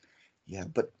tight. Yeah,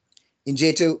 but in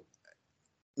J2,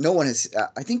 no one has.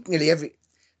 I think nearly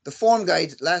the form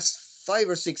guide last 5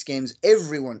 or 6 games.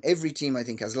 Every team I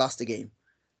think has lost a game,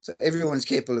 so everyone's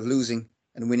capable of losing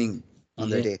and winning on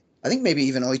their day. I think maybe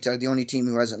even Oita are the only team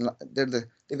who hasn't.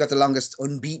 They've got the longest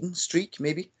unbeaten streak,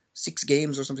 maybe 6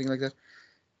 games or something like that.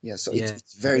 Yeah, so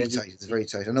it's very tight. It's very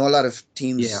tight. I know a lot of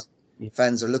teams,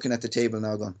 fans are looking at the table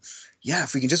now going,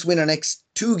 if we can just win our next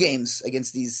 2 games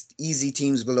against these easy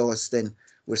teams below us, then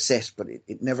we're set. But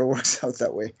it never works out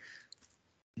that way.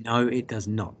 No, it does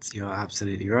not. You're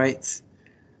absolutely right.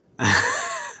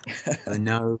 I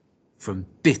know from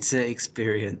bitter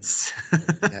experience.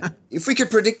 If we could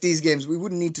predict these games, we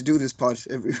wouldn't need to do this pod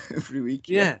every week.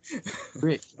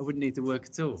 Rick, I wouldn't need to work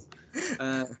at all.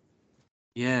 I've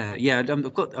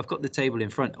got the table in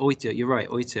front. Oita, you're right.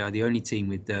 Oita are the only team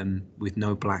with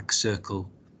no black circle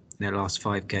in their last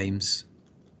 5 games,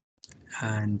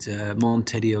 and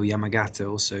Montedio Yamagata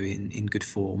also in good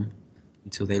form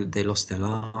until they lost their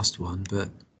last one. But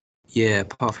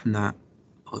apart from that,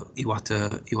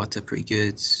 Iwata pretty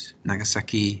good.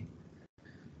 Nagasaki.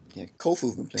 Yeah,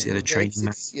 Kofu's been playing. A training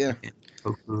match. Yeah.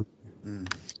 Kofu.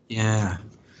 Yeah.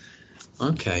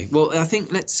 Okay. Well, I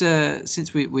think let's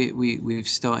since we've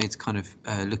started kind of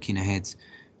looking ahead,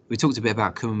 we talked a bit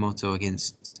about Kumamoto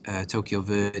against Tokyo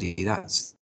Verdy.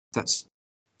 That's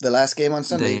the last game on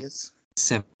Sunday. Is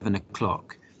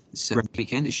 7:00. It's a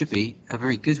weekend. It should be a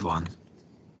very good one,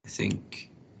 I think.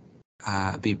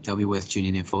 That'll be worth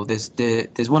tuning in for.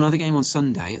 There's one other game on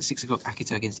Sunday at 6:00,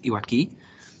 Akita against Iwaki.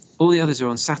 All the others are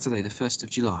on Saturday, the 1st of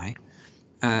July.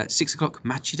 6:00,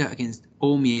 Machida against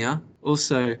Omiya.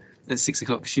 Also at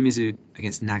 6:00, Shimizu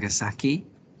against Nagasaki.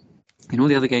 And all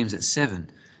the other games at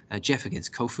 7. Jeff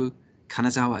against Kofu,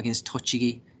 Kanazawa against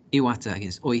Tochigi, Iwata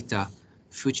against Oita,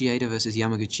 Fujieda versus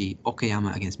Yamaguchi,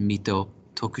 Okayama against Mito,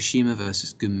 Tokushima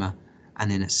versus Gunma,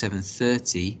 and then at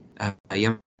 7:30,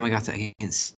 Yamagata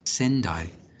against Sendai.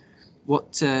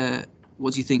 What do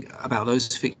you think about those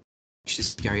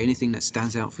fixtures, Gary? Anything that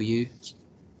stands out for you?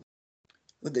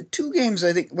 Well, the 2 games,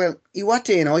 I think,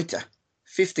 Iwate and Oita,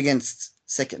 5th against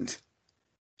 2nd,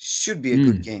 should be a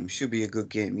good game.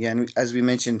 Yeah, and as we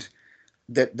mentioned,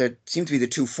 there seem to be the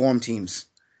 2 form teams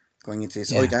going into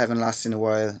this. Oita haven't lost in a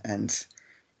while, and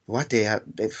Iwate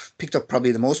they've picked up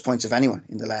probably the most points of anyone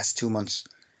in the last 2 months.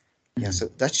 Yeah, so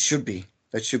that should be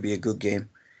a good game.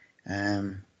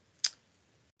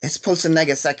 Espulsa and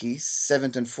Nagasaki,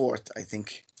 7th and 4th, I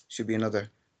think, should be another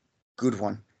good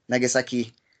one.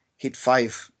 Nagasaki hit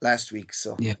 5 last week,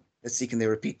 so let's see, can they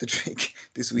repeat the trick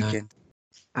this weekend?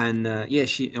 And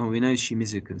we know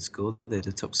Shimizu can score. They're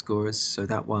the top scorers, so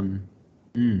that one.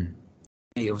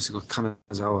 He obviously got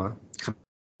Kanazawa.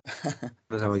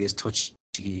 Kanazawa against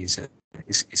Tochigi is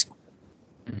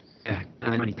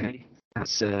money.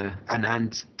 That's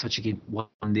and Tochigi won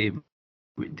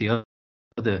the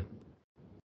other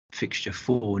fixture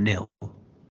 4-0.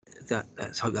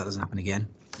 Let's hope that doesn't happen again.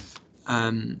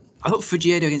 I thought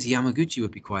Fujieda against Yamaguchi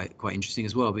would be quite interesting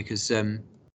as well, because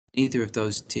neither of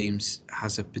those teams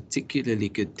has a particularly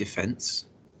good defense,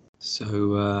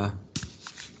 so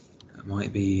it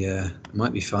might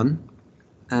be fun.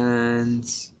 And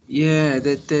yeah,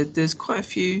 there's quite a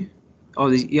few. Oh,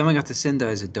 the Yamagata Sendai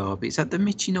is a derby. Is that the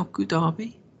Michinoku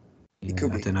derby? It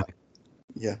could I be. don't know.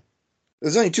 Yeah.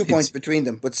 There's only 2 points between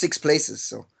them, but 6 places.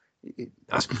 So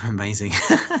that's amazing.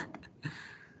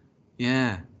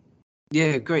 Yeah,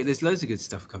 great. There's loads of good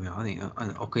stuff coming out. I think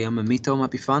Okayama Mito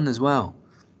might be fun as well.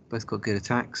 Both got good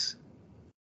attacks.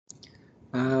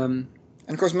 And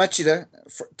of course, Machida,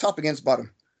 top against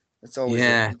bottom. That's always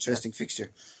an interesting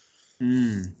fixture.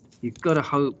 You've got to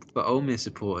hope for Omiya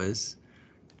supporters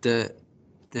that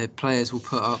their players will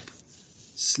put up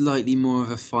slightly more of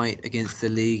a fight against the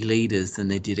league leaders than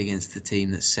they did against the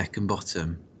team that's second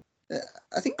bottom.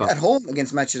 I think at home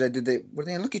against Machida, were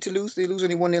they unlucky to lose? They lose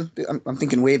only 1-0. I'm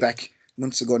thinking way back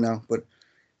months ago now, but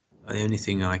the only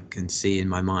thing I can see in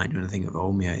my mind when I think of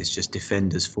Omiya is just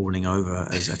defenders falling over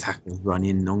as attackers run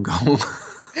in on goal.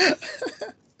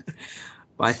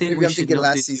 But I think maybe I'm thinking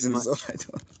last season.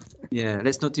 Yeah,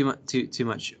 let's not do too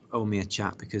much Omiya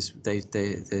chat because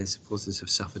their supporters have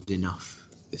suffered enough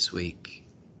this week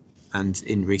and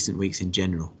in recent weeks in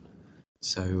general.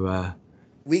 So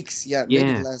weeks, maybe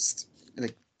the last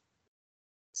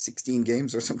 16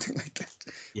 games or something like that.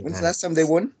 Yeah. When's the last time they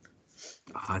won?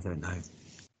 I don't know.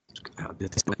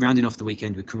 Rounding off the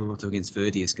weekend with Kumamoto against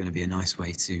Verdi is going to be a nice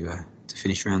way to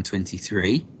finish round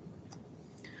 23.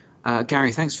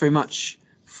 Garry, thanks very much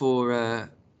for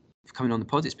coming on the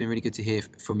pod. It's been really good to hear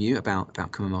from you about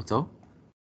Kumamoto.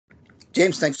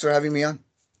 James, thanks for having me on.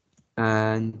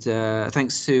 And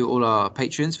thanks to all our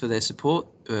patrons for their support.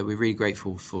 We're really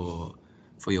grateful for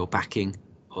your backing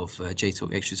of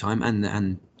J-Talk Extra Time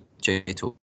and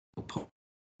J-Talk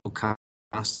podcast,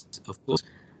 of course.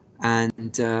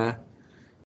 And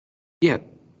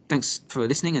thanks for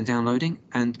listening and downloading.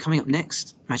 And coming up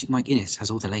next, Magic Mike Innes has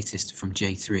all the latest from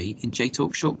J3 in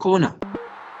J-Talk Short Corner.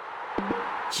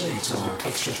 J-Talk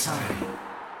Extra Time.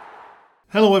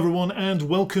 Hello everyone and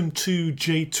welcome to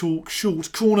J-Talk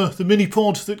Short Corner, the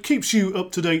mini-pod that keeps you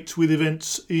up to date with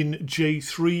events in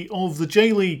J3 of the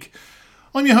J-League.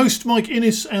 I'm your host Mike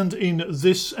Innes, and in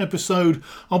this episode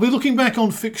I'll be looking back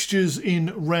on fixtures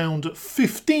in round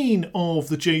 15 of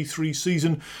the J3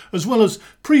 season, as well as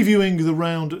previewing the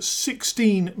round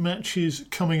 16 matches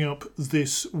coming up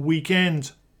this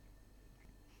weekend.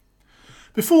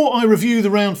 Before I review the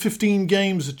round 15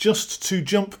 games, just to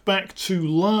jump back to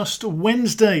last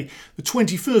Wednesday, the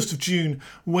 21st of June,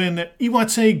 when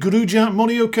Iwate, Guruja,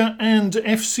 Morioka and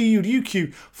FC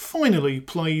Ryukyu finally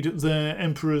played their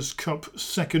Emperor's Cup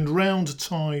second round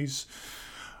ties.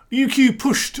 Ryukyu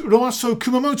pushed Roasso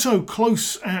Kumamoto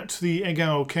close at the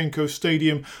Egao Kenko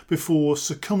Stadium before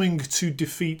succumbing to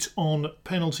defeat on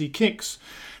penalty kicks.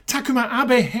 Takuma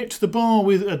Abe hit the bar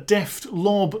with a deft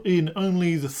lob in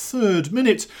only the third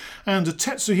minute, and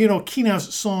Tetsuhiro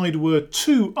Kina's side were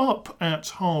 2 up at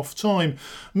half-time.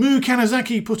 Mu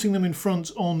Kanazaki putting them in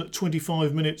front on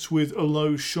 25 minutes with a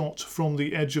low shot from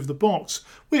the edge of the box,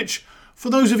 which, for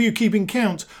those of you keeping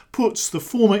count, puts the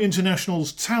former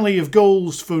international's tally of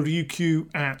goals for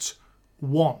Ryukyu at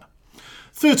 1.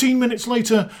 13 minutes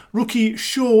later, rookie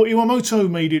Sho Iwamoto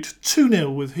made it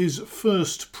 2-0 with his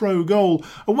first pro goal,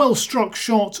 a well-struck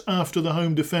shot after the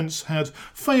home defence had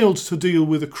failed to deal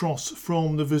with a cross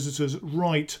from the visitors'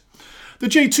 right. The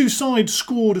J2 side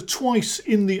scored twice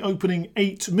in the opening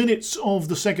 8 minutes of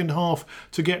the second half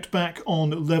to get back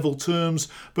on level terms,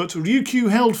 but Ryukyu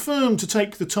held firm to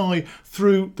take the tie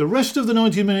through the rest of the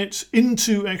 90 minutes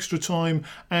into extra time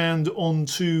and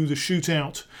onto the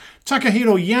shootout.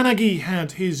 Takahiro Yanagi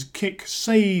had his kick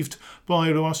saved by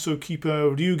Roasso keeper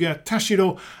Ryuga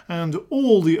Tashiro, and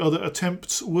all the other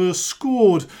attempts were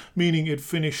scored, meaning it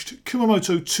finished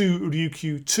Kumamoto 2,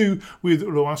 Ryukyu 2, with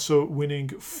Roasso winning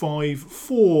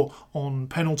 5-4 on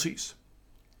penalties.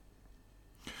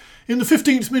 In the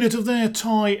 15th minute of their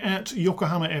tie at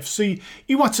Yokohama FC,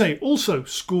 Iwate also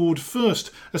scored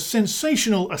first, a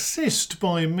sensational assist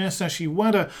by Masashi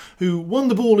Wada, who won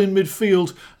the ball in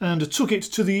midfield and took it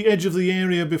to the edge of the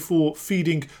area before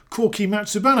feeding Koki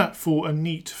Matsubara for a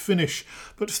neat finish.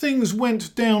 But things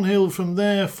went downhill from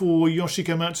there for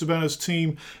Yoshika Matsubara's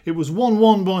team. It was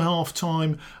 1-1 by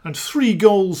half-time and 3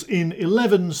 goals in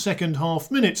 11 second-half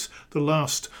minutes. The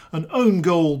last, an own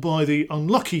goal by the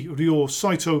unlucky Ryo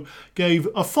Saito, gave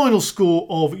a final score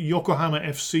of Yokohama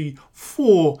FC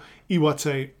 4,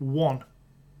 Iwate 1.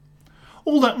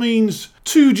 All that means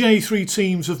 2 J3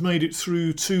 teams have made it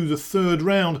through to the third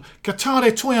round.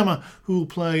 Katare Toyama, who will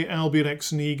play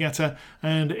Albirex Niigata,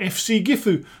 and FC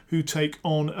Gifu, who take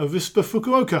on Avispa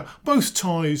Fukuoka, both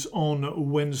ties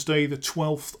on Wednesday the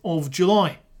 12th of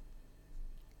July.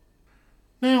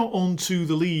 Now on to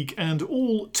the league, and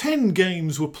all 10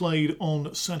 games were played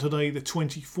on Saturday the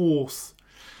 24th.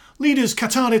 Leaders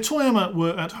Katare Toyama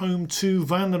were at home to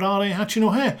Vanrare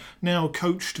Hachinohe, now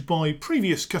coached by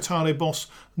previous Katare boss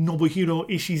Nobuhiro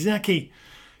Ishizaki.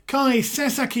 Kai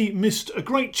Sasaki missed a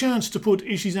great chance to put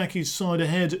Ishizaki's side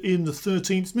ahead in the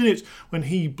 13th minute when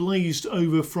he blazed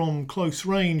over from close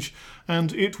range,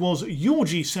 and it was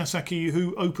Yoji Sasaki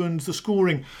who opened the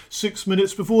scoring 6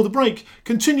 minutes before the break,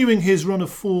 continuing his run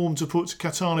of form to put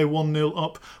Katare 1-0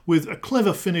 up with a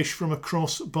clever finish from a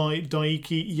cross by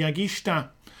Daiki Yagishita.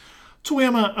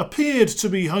 Toyama appeared to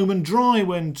be home and dry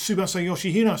when Tsubasa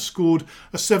Yoshihira scored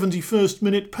a 71st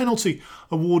minute penalty,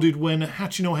 awarded when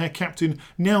Hachinohe captain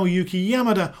Naoyuki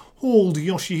Yamada hauled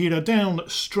Yoshihira down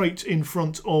straight in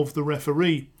front of the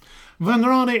referee.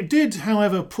 Vanrare did,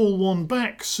 however, pull one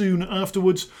back soon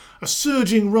afterwards, a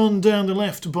surging run down the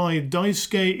left by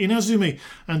Daisuke Inazumi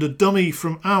and a dummy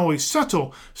from Aoi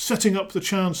Sato, setting up the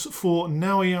chance for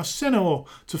Naoya Senao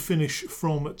to finish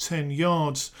from 10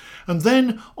 yards. And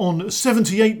then, on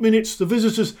 78 minutes, the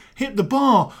visitors hit the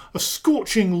bar, a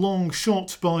scorching long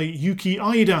shot by Yuki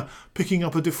Aida, picking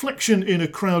up a deflection in a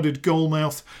crowded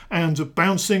goalmouth and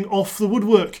bouncing off the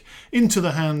woodwork into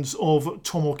the hands of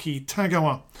Tomoki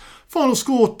Tagawa. Final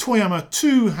score, Toyama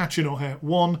 2, Hachinohe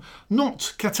 1.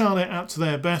 Not Katare at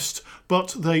their best,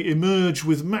 but they emerge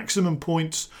with maximum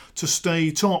points to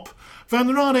stay top.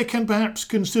 Vanrare can perhaps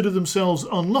consider themselves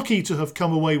unlucky to have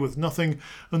come away with nothing,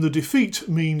 and the defeat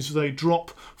means they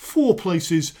drop 4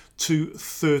 places to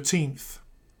 13th.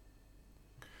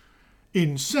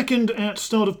 In second at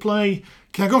start of play,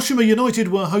 Kagoshima United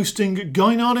were hosting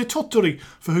Gainare Tottori,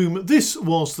 for whom this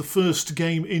was the first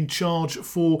game in charge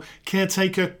for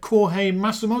caretaker Kohei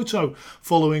Masumoto,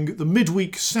 following the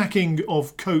midweek sacking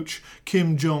of coach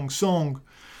Kim Jong-song.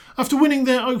 After winning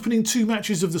their opening 2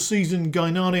 matches of the season,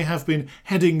 Gainare have been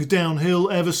heading downhill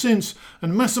ever since,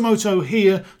 and Masumoto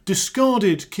here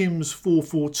discarded Kim's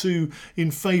 4-4-2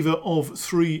 in favour of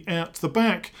 3 at the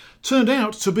back. Turned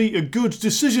out to be a good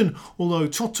decision, although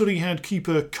Tottori had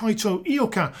keeper Kaito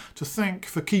Ioka to thank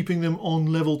for keeping them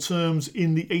on level terms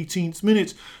in the 18th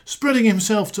minute, spreading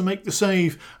himself to make the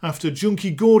save after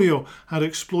Junki Goryo had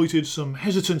exploited some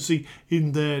hesitancy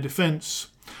in their defence.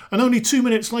 And only 2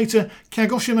 minutes later,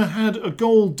 Kagoshima had a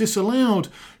goal disallowed.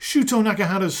 Shuto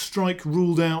Nakahara's strike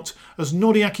ruled out as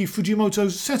Noriaki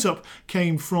Fujimoto's setup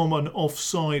came from an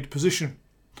offside position.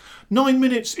 9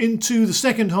 minutes into the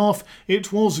second half,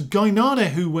 it was Gainare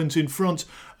who went in front.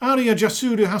 Arya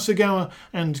Jasuru Hasegawa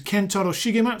and Kentaro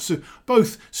Shigematsu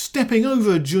both stepping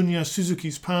over Junya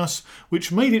Suzuki's pass,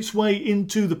 which made its way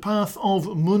into the path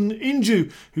of Mun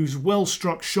Inju, whose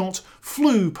well-struck shot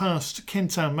flew past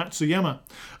Kenta Matsuyama.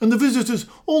 And the visitors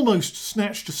almost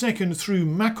snatched a second through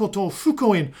Makoto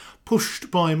Fukoin,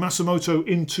 pushed by Masumoto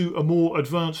into a more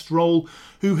advanced role,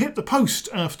 who hit the post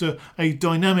after a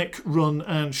dynamic run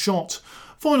and shot.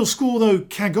 Final score though,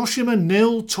 Kagoshima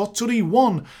 0, Tottori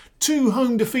 1. 2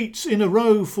 home defeats in a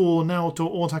row for Naoto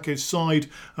Otake's side,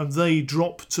 and they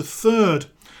drop to third.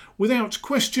 Without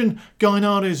question,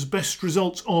 Gainare's best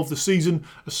result of the season,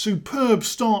 a superb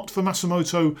start for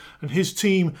Masumoto, and his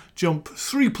team jump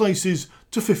 3 places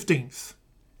to 15th.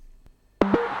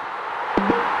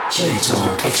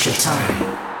 J-Talk Extra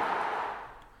Time.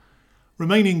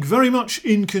 Remaining very much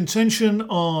in contention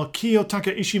are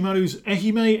Kiyotaka Ishimaru's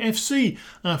Ehime FC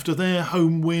after their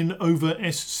home win over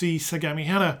SC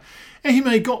Sagamihara.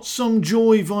 Ehime got some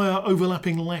joy via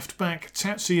overlapping left-back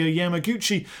Tatsuya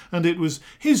Yamaguchi, and it was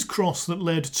his cross that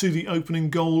led to the opening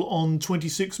goal on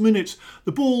 26 minutes,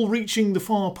 the ball reaching the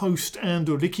far post and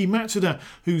Riki Matsuda,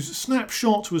 whose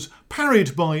snapshot was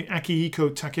parried by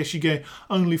Akihiko Takeshige,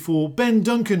 only for Ben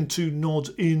Duncan to nod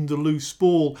in the loose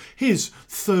ball, his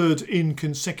 3rd in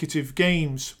consecutive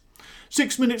games.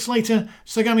 6 minutes later,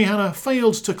 Sagamihara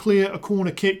failed to clear a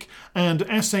corner kick and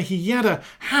Asahi Yada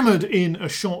hammered in a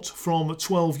shot from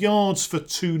 12 yards for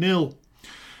 2-0.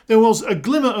 There was a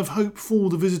glimmer of hope for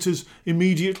the visitors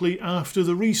immediately after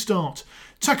the restart.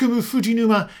 Takumu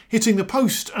Fujinuma hitting the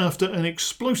post after an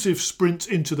explosive sprint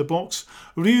into the box,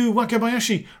 Ryu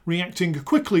Wakabayashi reacting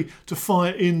quickly to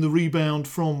fire in the rebound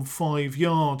from 5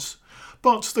 yards.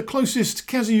 But the closest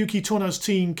Kazuyuki Tona's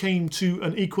team came to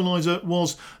an equaliser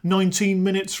was 19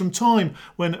 minutes from time,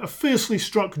 when a fiercely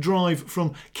struck drive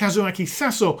from Kazuaki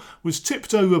Saso was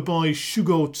tipped over by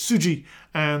Shugo Tsuji,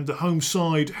 and the home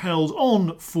side held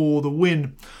on for the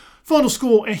win. Final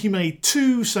score, Ehime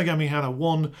 2, Sagamihara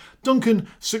 1. Duncan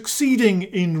succeeding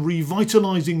in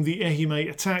revitalising the Ehime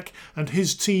attack, and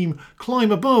his team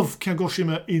climb above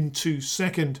Kagoshima into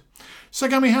second.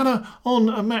 Sagamihara on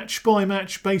a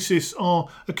match-by-match basis are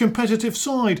a competitive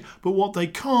side, but what they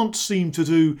can't seem to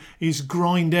do is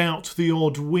grind out the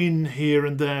odd win here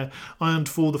and there, and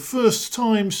for the first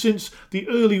time since the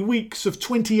early weeks of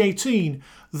 2018,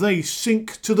 they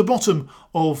sink to the bottom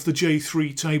of the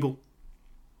J3 table.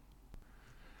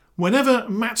 Whenever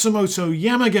Matsumoto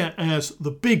Yamaga as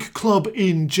the big club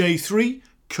in J3,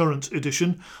 current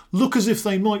edition, look as if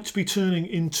they might be turning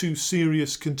into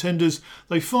serious contenders,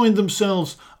 they find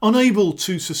themselves unable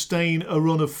to sustain a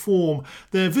run of form.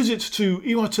 Their visit to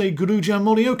Iwate Guruja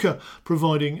Morioka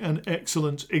providing an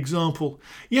excellent example.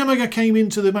 Yamaga came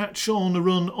into the match on a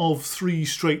run of 3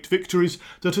 straight victories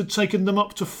that had taken them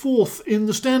up to 4th in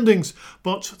the standings,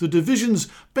 but the division's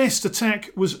best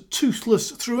attack was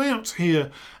toothless throughout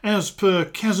here, as per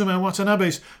Kazuma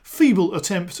Watanabe's feeble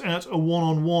attempt at a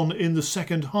one-on-one in the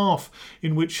second half,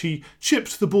 in which he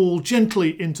chipped the ball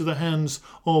gently into the hands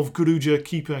of Guruja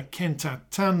keeper Kenta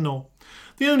Tanno.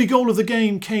 The only goal of the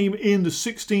game came in the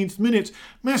 16th minute,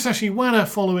 Masashi Wada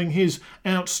following his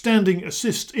outstanding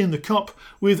assist in the cup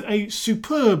with a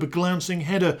superb glancing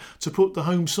header to put the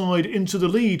home side into the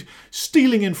lead,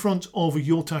 stealing in front of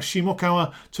Yota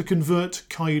Shimokawa to convert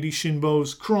Kairi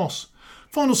Shinbo's cross.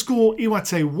 Final score,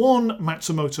 Iwate 1,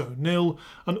 Matsumoto 0,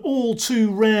 an all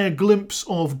too rare glimpse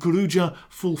of Guruja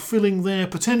fulfilling their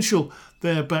potential.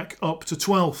 They're back up to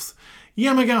 12th.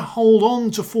 Yamaga hold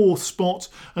on to 4th spot,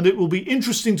 and it will be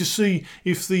interesting to see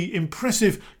if the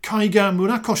impressive Kaiga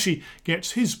Murakoshi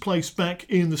gets his place back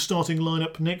in the starting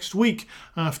lineup next week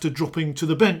after dropping to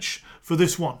the bench for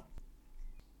this one.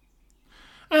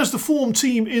 As the form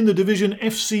team in the division,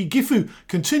 FC Gifu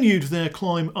continued their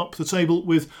climb up the table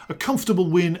with a comfortable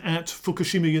win at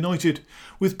Fukushima United.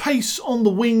 With pace on the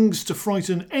wings to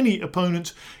frighten any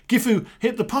opponent, Gifu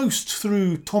hit the post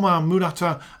through Toma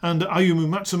Murata and Ayumu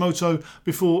Matsumoto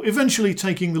before eventually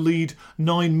taking the lead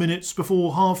 9 minutes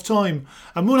before half-time.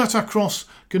 A Murata cross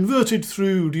converted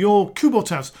through Ryo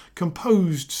Kubota's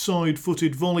composed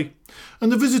side-footed volley.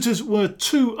 And the visitors were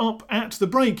 2 up at the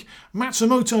break,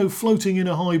 Matsumoto floating in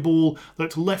a high ball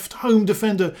that left home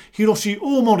defender Hiroshi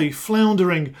Omori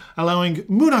floundering, allowing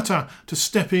Murata to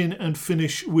step in and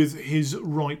finish with his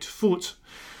right foot.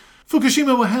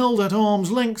 Fukushima were held at arm's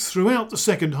length throughout the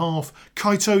second half,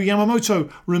 Kaito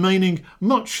Yamamoto remaining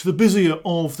much the busier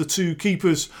of the 2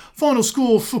 keepers. Final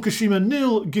score, Fukushima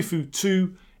 0, Gifu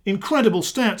 2. Incredible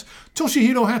stat,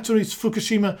 Toshihiro Hattori's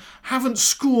Fukushima haven't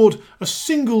scored a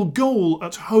single goal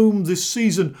at home this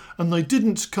season, and they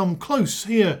didn't come close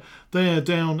here. They're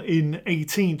down in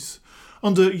 18th.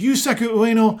 Under Yusaku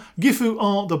Ueno, Gifu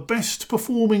are the best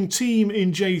performing team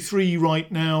in J3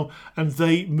 right now, and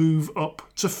they move up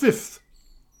to 5th.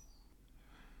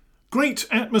 Great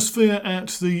atmosphere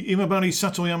at the Imabari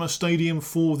Satoyama Stadium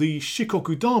for the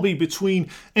Shikoku Derby between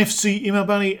FC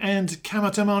Imabari and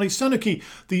Kamatamari Sanuki.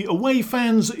 The away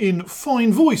fans in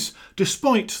fine voice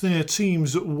despite their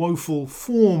team's woeful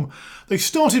form. They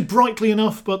started brightly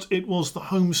enough, but it was the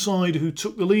home side who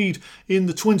took the lead in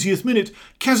the 20th minute.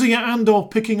 Kazuya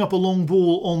Ando picking up a long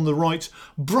ball on the right,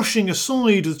 brushing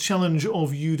aside the challenge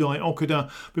of Yudai Okuda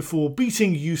before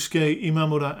beating Yusuke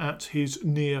Imamura at his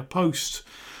near post.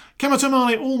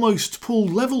 Kamatamare almost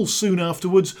pulled level soon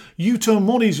afterwards. Yuto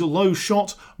Mori's low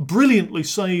shot, brilliantly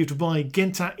saved by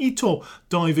Genta Ito,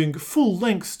 diving full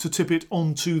length to tip it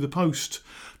onto the post.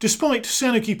 Despite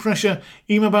Sanuki pressure,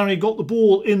 Imabari got the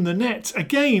ball in the net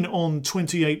again on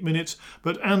 28 minutes,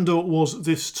 but Ando was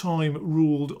this time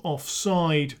ruled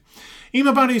offside.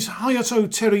 Imabari's Hayato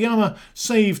Teruyama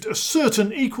saved a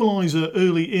certain equaliser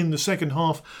early in the second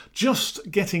half, just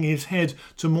getting his head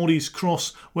to Mori's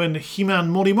cross when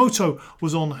Himan Morimoto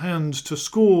was on hand to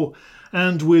score.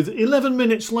 And with 11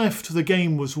 minutes left, the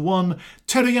game was won.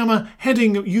 Teruyama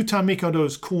heading Yuta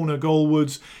Mikado's corner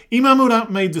goalwards. Imamura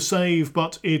made the save,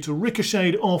 but it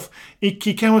ricocheted off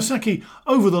Ikki Kawasaki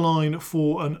over the line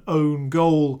for an own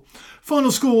goal.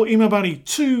 Final score, Imabari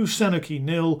 2, Sanuki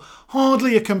 0.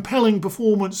 Hardly a compelling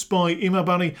performance by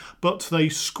Imabari, but they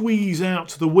squeeze out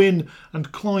the win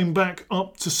and climb back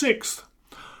up to 6th.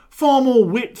 Far more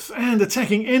width and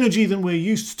attacking energy than we're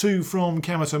used to from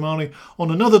Kamatamare. On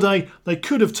another day, they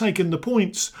could have taken the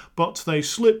points, but they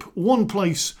slip 1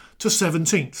 place to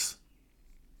 17th.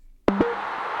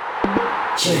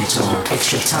 J-Talk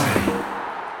Extra Time.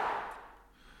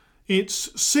 It's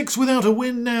 6 without a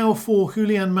win now for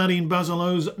Julian Marin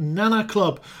Basalo's Nana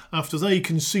club after they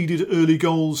conceded early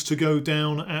goals to go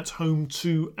down at home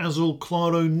to Azul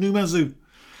Claro Numazu.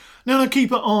 Nana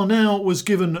keeper Arnau was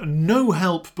given no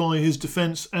help by his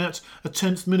defence at a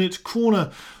 10th minute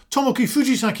corner. Tomoki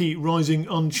Fujisaki rising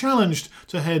unchallenged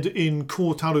to head in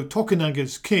Kotaro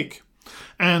Tokunaga's kick.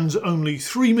 And only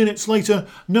 3 minutes later,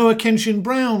 Noah Kenshin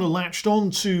Brown latched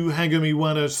on to Hagumi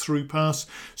Wada's through pass,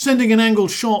 sending an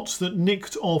angled shot that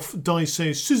nicked off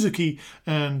Daisei Suzuki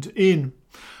and in.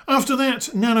 After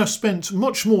that, Nana spent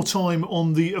much more time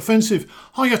on the offensive,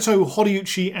 Hayato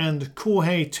Horiuchi and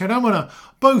Kohei Teramura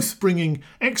both bringing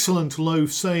excellent low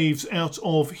saves out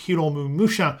of Hiromu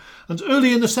Musha, and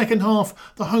early in the second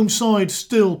half, the home side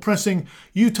still pressing,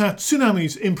 Yuta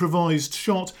Tsunami's improvised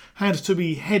shot had to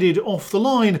be headed off the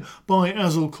line by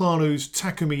Azul Claro's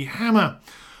Takumi Hammer.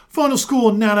 Final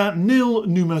score Nara 0,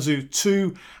 Numazu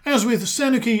 2. As with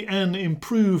Sanuki, an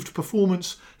improved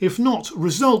performance, if not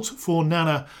result for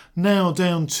Nara, now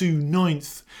down to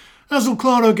 9th. Azul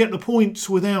Claro get the points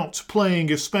without playing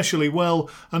especially well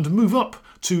and move up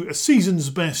to a season's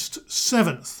best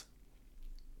 7th.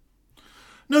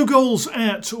 No goals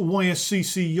at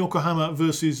YSCC Yokohama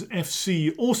versus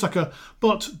FC Osaka,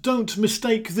 but don't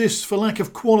mistake this for lack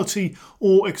of quality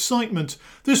or excitement.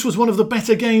 This was one of the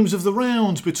better games of the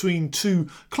round between two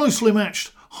closely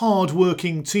matched,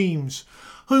 hard-working teams.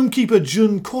 Homekeeper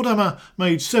Jun Kodama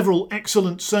made several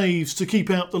excellent saves to keep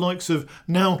out the likes of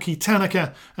Naoki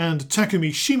Tanaka and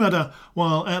Takumi Shimada,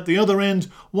 while at the other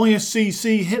end,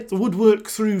 YSCC hit the woodwork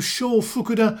through Sho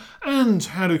Fukuda and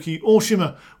Haruki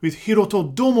Oshima, with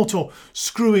Hiroto Domoto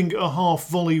screwing a half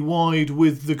volley wide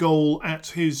with the goal at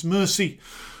his mercy.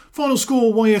 Final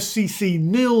score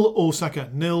YSCC 0, Osaka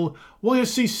 0.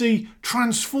 YSCC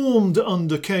transformed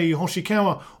under Kei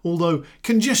Hoshikawa, although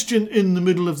congestion in the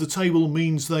middle of the table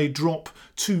means they drop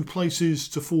 2 places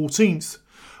to 14th.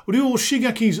 Ryo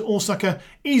Shigeki's Osaka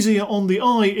easier on the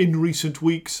eye in recent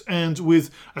weeks, and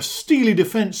with a steely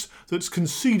defence that's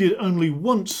conceded only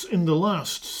once in the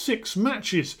last 6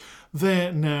 matches,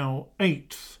 they're now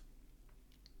 8th.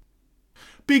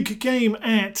 Big game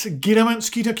at Giramanz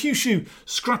Kitakyushu,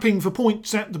 scrapping for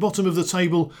points at the bottom of the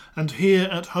table, and here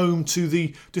at home to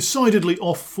the decidedly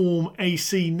off-form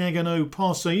AC Nagano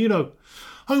Parseiro.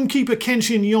 Homekeeper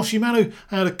Kenshin Yoshimaru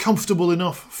had a comfortable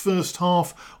enough first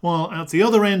half, while at the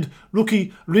other end,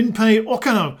 rookie Rinpei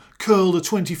Okano curled a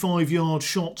 25-yard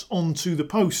shot onto the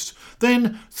post.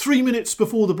 Then, 3 minutes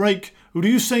before the break,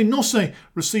 Ryusei Nose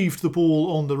received the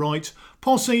ball on the right.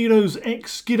 Parseiro's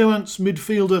ex-Giramanz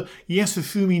midfielder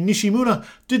Yasufumi Nishimura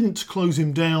didn't close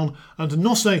him down, and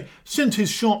Nose sent his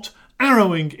shot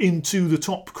arrowing into the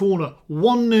top corner.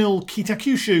 1-0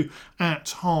 Kitakyushu at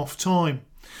half-time.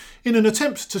 In an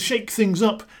attempt to shake things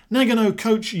up, Nagano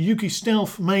coach Yuki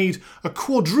Stelf made a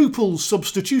quadruple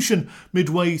substitution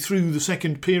midway through the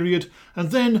second period, and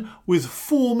then, with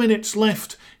 4 minutes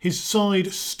left, his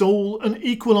side stole an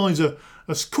equaliser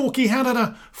as Koki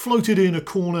Harada floated in a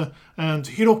corner and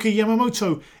Hiroki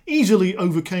Yamamoto easily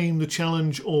overcame the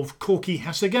challenge of Koki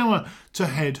Hasegawa to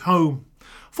head home.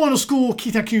 Final score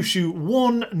Kitakyushu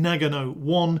 1, Nagano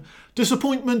 1.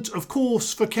 Disappointment, of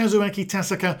course, for Kazuaki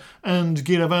Tasaka and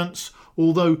Giramanz,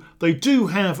 although they do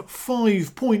have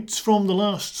 5 points from the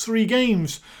last 3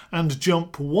 games and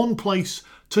jump 1 place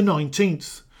to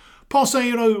 19th.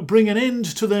 Parseiro bring an end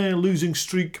to their losing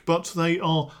streak, but they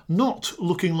are not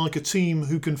looking like a team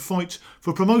who can fight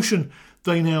for promotion.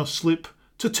 They now slip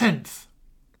to 10th.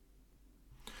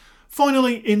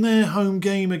 Finally, in their home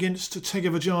game against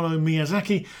Tegevajaro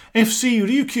Miyazaki, FC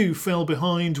Ryukyu fell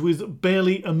behind with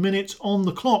barely a minute on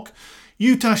the clock.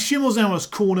 Yuta Shimozawa's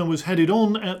corner was headed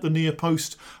on at the near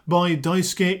post by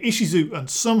Daisuke Ishizu, and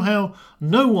somehow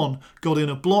no one got in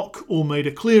a block or made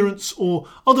a clearance or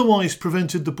otherwise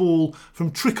prevented the ball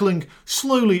from trickling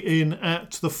slowly in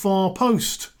at the far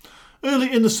post.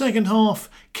 Early in the second half,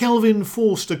 Kelvin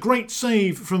forced a great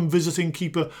save from visiting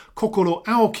keeper Kokoro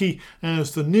Aoki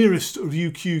as the nearest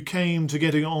Ryukyu came to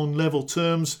getting on level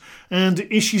terms, and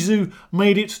Ishizu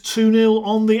made it 2-0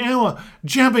 on the hour,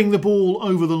 jabbing the ball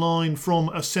over the line from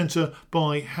a centre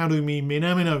by Harumi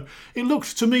Minamino. It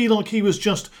looked to me like he was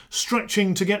just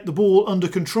stretching to get the ball under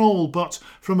control, but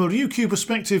from a Ryukyu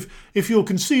perspective, if you're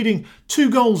conceding 2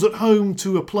 goals at home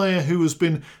to a player who has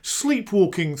been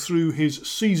sleepwalking through his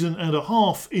season and a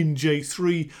half in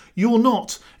J3, you're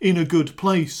not in a good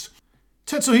place.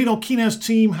 Tetsuhiro Kina's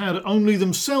team had only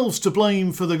themselves to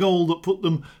blame for the goal that put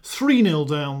them 3-0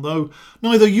 down, though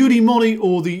neither Yuri Mori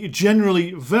or the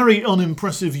generally very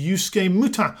unimpressive Yusuke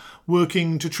Muta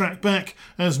working to track back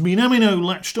as Minamino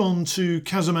latched on to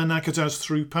Kazuma Nakata's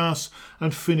through pass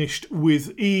and finished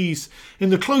with ease. In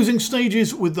the closing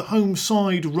stages, with the home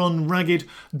side run ragged,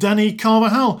 Danny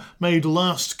Carvajal made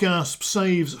last gasp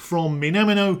saves from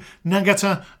Minamino,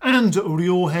 Nagata and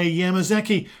Ryohei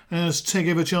Yamazaki as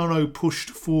Tegevajaro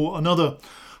pushed for another.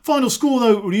 Final score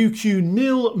though, Ryukyu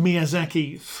 0,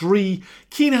 Miyazaki 3.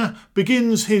 Kina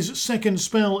begins his second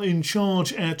spell in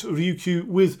charge at Ryukyu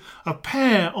with a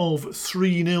pair of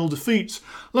 3-0 defeats.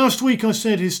 Last week I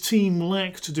said his team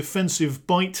lacked defensive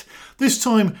bite. This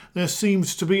time there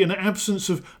seems to be an absence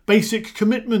of basic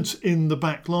commitment in the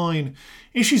back line.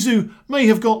 Ishizu may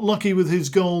have got lucky with his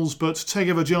goals, but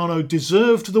Tegevajano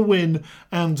deserved the win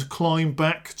and climbed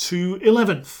back to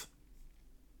 11th.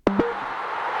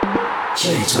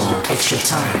 J-Talk Extra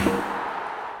Time.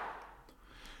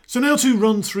 So now to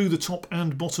run through the top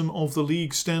and bottom of the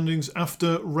league standings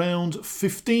after round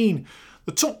 15.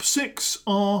 The top 6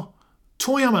 are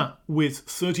Toyama with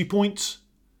 30 points,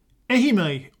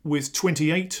 Ehime with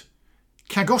 28,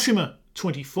 Kagoshima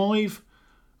 25,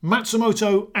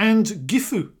 Matsumoto and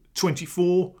Gifu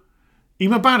 24,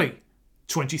 Imabari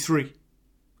 23.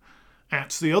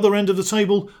 At the other end of the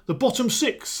table, the bottom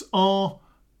 6 are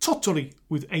Tottori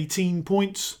with 18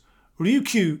 points,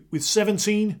 Ryukyu with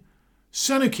 17,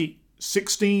 Sanuki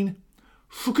 16,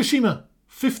 Fukushima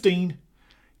 15,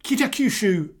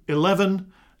 Kitakyushu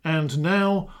 11, and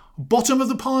now bottom of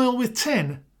the pile with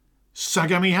 10,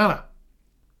 Sagamihara.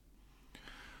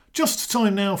 Just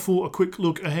time now for a quick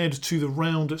look ahead to the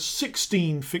round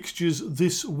 16 fixtures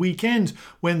this weekend,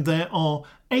 when there are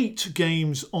 8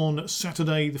 games on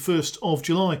Saturday the 1st of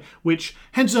July, which,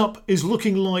 heads up, is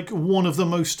looking like one of the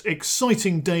most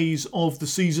exciting days of the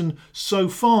season so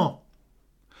far.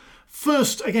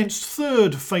 First against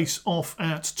third face off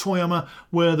at Toyama,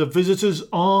 where the visitors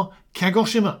are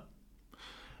Kagoshima.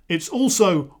 It's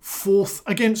also fourth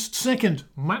against second,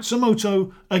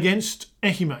 Matsumoto against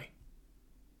Ehime.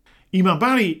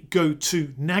 Imabari go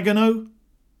to Nagano.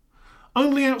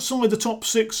 Only outside the top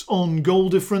 6 on goal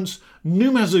difference,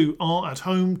 Numazu are at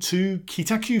home to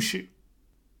Kitakyushu.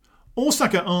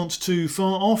 Osaka aren't too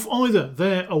far off either,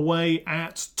 they're away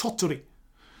at Tottori.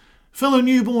 Fellow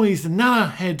new boys Nara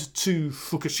head to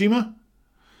Fukushima.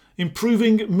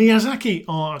 Improving Miyazaki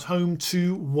are at home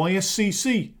to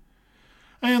YSCC.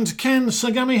 And can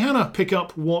Sagamihara pick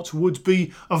up what would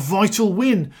be a vital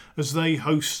win as they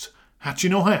host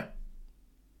Hachinohe?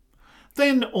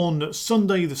 Then on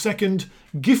Sunday the 2nd,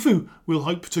 Gifu will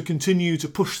hope to continue to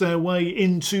push their way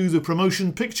into the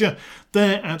promotion picture.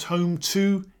 They're at home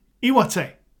to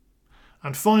Iwate.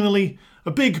 And finally,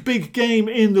 a big game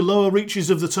in the lower reaches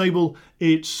of the table.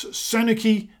 It's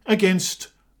Sanuki against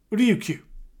Ryukyu.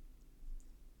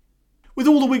 With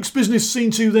all the week's business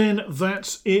seen to then,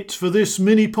 that's it for this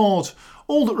mini-pod.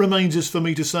 All that remains is for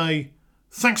me to say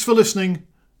thanks for listening,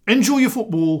 enjoy your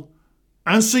football,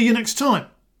 and see you next time.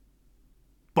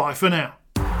 Bye for now.